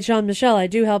 All right, Jean-Michel, I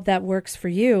do help that works for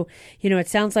you. It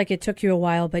sounds like it took you a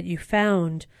while, but you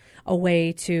found a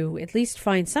way to at least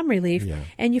find some relief,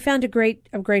 and you found a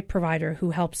great provider who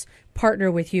helps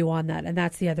partner with you on that, and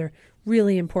that's the other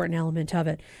really important element of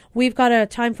it. We've got a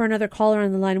time for another caller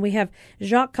on the line. We have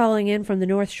Jacques calling in from the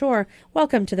North Shore.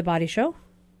 Welcome to The Body Show.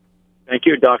 Thank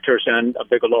you, doctors, and a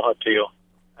big aloha to you.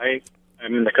 I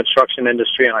am in the construction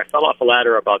industry, and I fell off a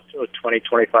ladder about 20,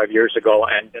 25 years ago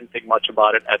and didn't think much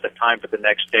about it at the time, but the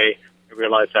next day I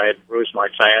realized I had bruised my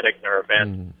sciatic nerve,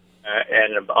 and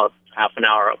in about half an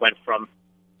hour it went from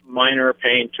minor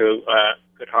pain to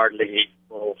could hardly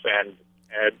move, and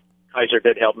Kaiser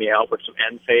did help me out with some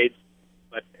NSAIDs.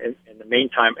 But in the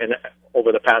meantime, and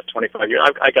over the past 25 years,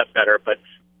 I got better. But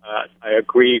I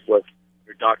agree with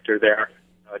your doctor there,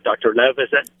 Dr. Lev, is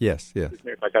it? Yes.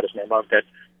 If I got his name wrong, that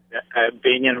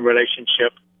being in a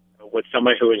relationship with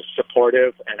somebody who is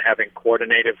supportive and having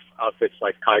coordinative outfits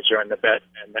like Kaiser and the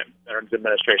Veterans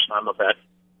Administration, I'm a vet,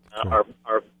 are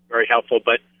very helpful.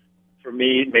 But for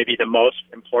me, maybe the most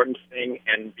important thing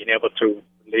in being able to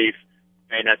relieve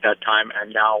pain at that time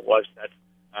and now was that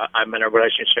I'm in a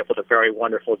relationship with a very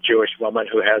wonderful Jewish woman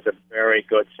who has a very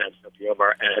good sense of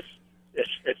humor, and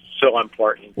it's so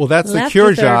important. Well, that's the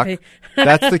cure, Jacques.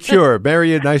 That's the cure.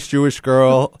 Marry a nice Jewish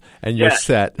girl, and you're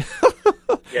set.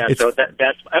 So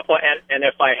that's and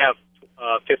if I have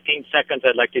 15 seconds,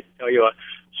 I'd like to tell you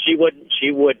she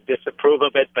would disapprove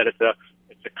of it, but it's a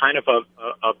kind of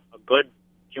a good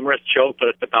humorous joke, but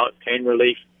it's about pain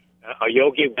relief. A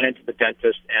yogi went into the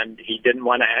dentist, and he didn't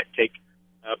want to take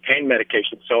pain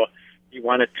medication, so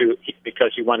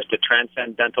because he wanted to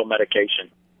transcend dental medication.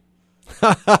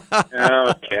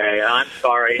 Okay, I'm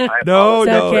sorry. No,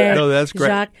 that's great.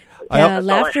 Jacques,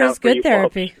 laughter is good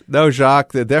therapy. No,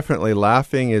 Jacques, definitely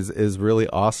laughing is really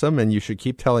awesome, and you should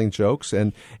keep telling jokes.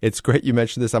 And it's great you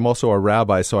mentioned this. I'm also a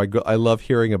rabbi, so I love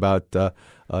hearing about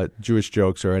Jewish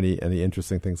jokes or any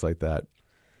interesting things like that.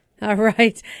 All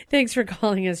right. Thanks for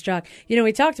calling us, Jock.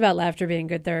 We talked about laughter being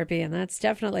good therapy, and that's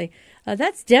definitely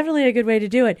a good way to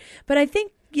do it. But I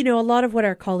think, a lot of what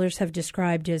our callers have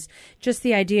described is just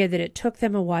the idea that it took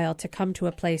them a while to come to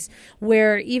a place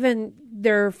where even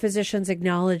their physicians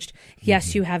acknowledged,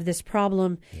 yes, you have this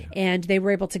problem, and they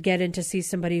were able to get in to see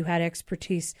somebody who had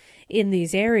expertise in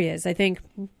these areas. I think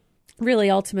really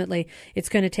ultimately it's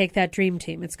going to take that dream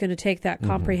team. It's going to take that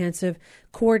comprehensive,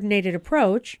 coordinated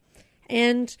approach.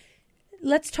 And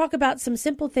let's talk about some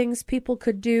simple things people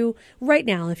could do right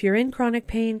now if you're in chronic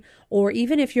pain, or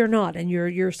even if you're not and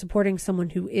you're supporting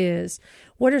someone who is.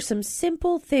 What are some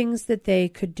simple things that they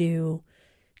could do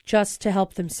just to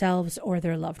help themselves or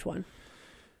their loved one?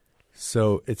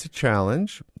 So it's a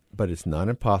challenge, but it's not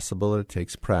impossible. It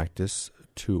takes practice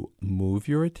to move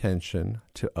your attention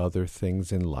to other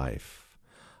things in life.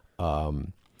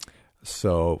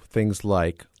 So things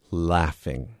like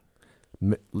laughing.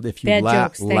 If you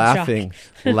laughing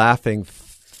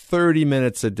 30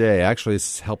 minutes a day, actually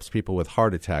this helps people with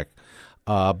heart attack,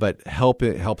 but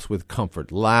it helps with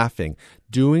comfort. Laughing,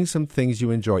 doing some things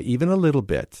you enjoy, even a little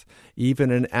bit,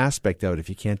 even an aspect of it if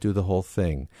you can't do the whole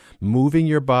thing. Moving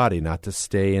your body, not to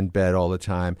stay in bed all the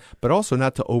time, but also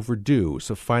not to overdo.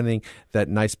 So finding that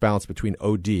nice balance between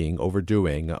ODing,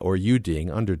 overdoing, or UDing,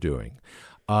 underdoing.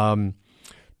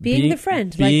 Being the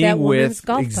friend, like that woman's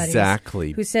golf buddies,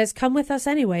 exactly, who says, come with us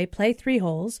anyway, play 3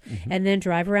 holes, and then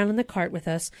drive around in the cart with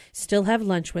us, still have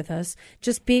lunch with us.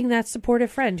 Just being that supportive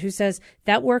friend who says,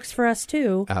 that works for us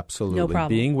too. Absolutely. No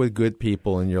problem. Being with good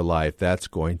people in your life, that's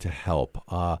going to help.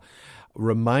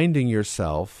 Reminding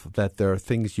yourself that there are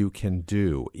things you can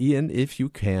do, and if you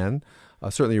can,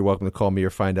 certainly you're welcome to call me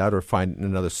or find out or find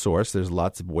another source. There's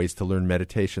lots of ways to learn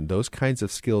meditation. Those kinds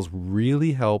of skills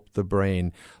really help the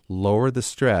brain lower the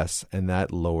stress, and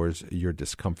that lowers your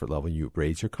discomfort level. You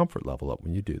raise your comfort level up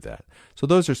when you do that. So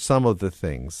those are some of the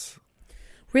things.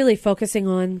 Really focusing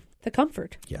on the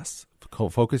comfort. Yes.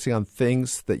 Focusing on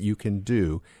things that you can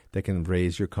do that can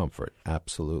raise your comfort.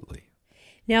 Absolutely.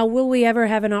 Now, will we ever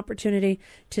have an opportunity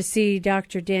to see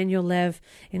Dr. Daniel Lev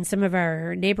in some of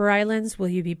our neighbor islands? Will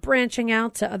you be branching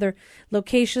out to other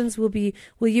locations? Will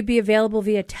you be available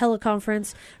via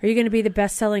teleconference? Are you going to be the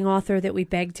best-selling author that we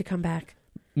beg to come back?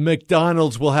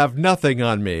 McDonald's will have nothing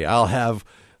on me. I'll have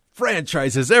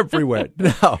franchises everywhere.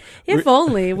 No. If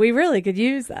only. We really could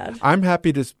use that. I'm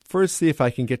happy to first see if I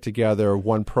can get together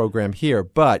one program here.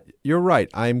 But you're right.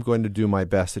 I'm going to do my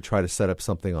best to try to set up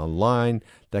something online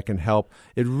that can help.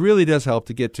 It really does help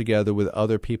to get together with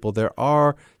other people. There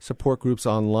are support groups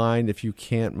online if you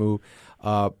can't move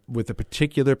with a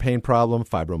particular pain problem,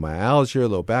 fibromyalgia,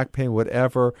 low back pain,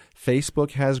 whatever.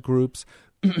 Facebook has groups,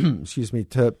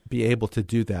 to be able to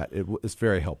do that. It's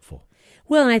very helpful.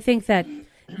 Well, and I think that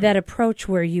approach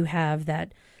where you have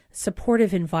that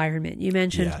supportive environment. You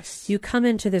mentioned You come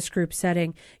into this group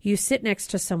setting, you sit next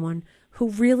to someone who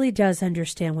really does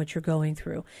understand what you're going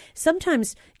through.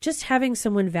 Sometimes just having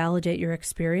someone validate your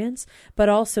experience, but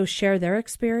also share their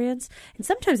experience. And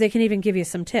sometimes they can even give you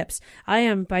some tips. I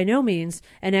am by no means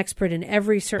an expert in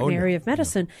every certain area of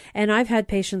medicine. And I've had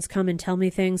patients come and tell me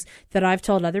things that I've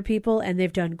told other people, and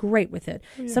they've done great with it.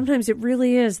 Yeah. Sometimes it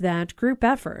really is that group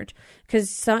effort,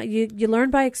 because you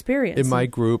learn by experience. In my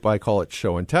group, I call it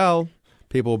show and tell.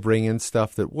 People bring in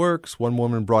stuff that works. One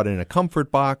woman brought in a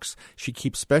comfort box. She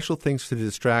keeps special things to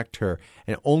distract her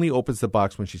and only opens the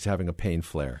box when she's having a pain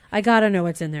flare. I got to know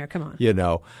what's in there. Come on. She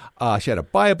had a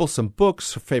Bible, some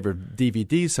books, her favorite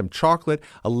DVDs, some chocolate,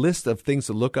 a list of things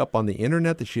to look up on the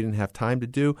internet that she didn't have time to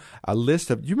do, a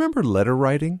list of – do you remember letter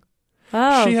writing?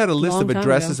 Oh, she had a list of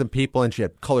addresses ago. And people, and she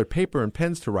had colored paper and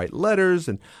pens to write letters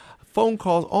and phone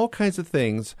calls, all kinds of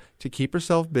things to keep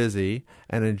herself busy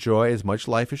and enjoy as much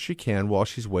life as she can while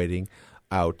she's waiting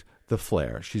out the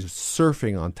flare. She's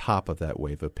surfing on top of that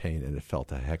wave of pain, and it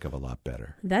felt a heck of a lot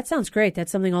better. That sounds great.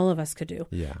 That's something all of us could do.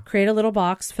 Yeah. Create a little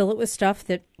box, fill it with stuff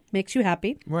that makes you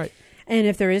happy. Right. And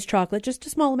if there is chocolate, just a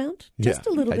small amount, just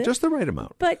a little bit. Just the right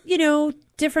amount. But,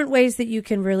 different ways that you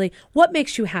can really, what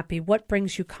makes you happy, what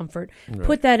brings you comfort,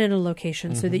 put that in a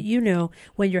location so that you know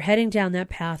when you're heading down that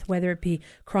path, whether it be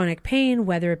chronic pain,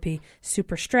 whether it be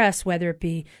super stress, whether it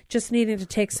be just needing to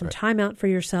take some time out for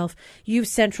yourself, you've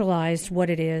centralized what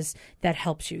it is that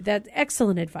helps you. That's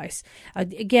excellent advice.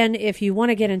 Again, if you want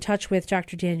to get in touch with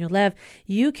Dr. Daniel Lev,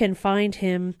 you can find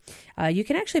him, you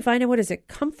can actually find him, what is it,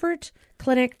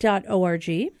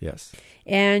 comfortclinic.org. Yes.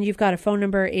 And you've got a phone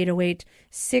number,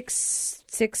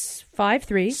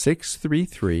 808-6653.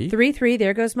 633. 33.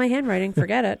 There goes my handwriting.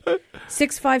 Forget it.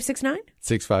 6569.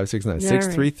 6569. All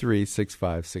right.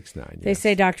 633-6569. They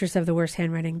say doctors have the worst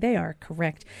handwriting. They are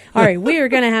correct. All right, we are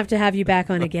going to have you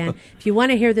back on again. If you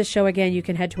want to hear this show again, you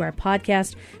can head to our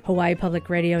podcast,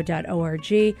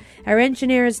 hawaiipublicradio.org. Our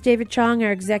engineer is David Chong,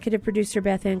 our executive producer,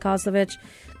 Beth Ann Kozlovich.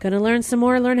 Going to learn some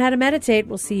more, learn how to meditate.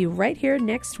 We'll see you right here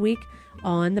next week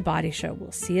on The Body Show.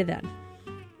 We'll see you then.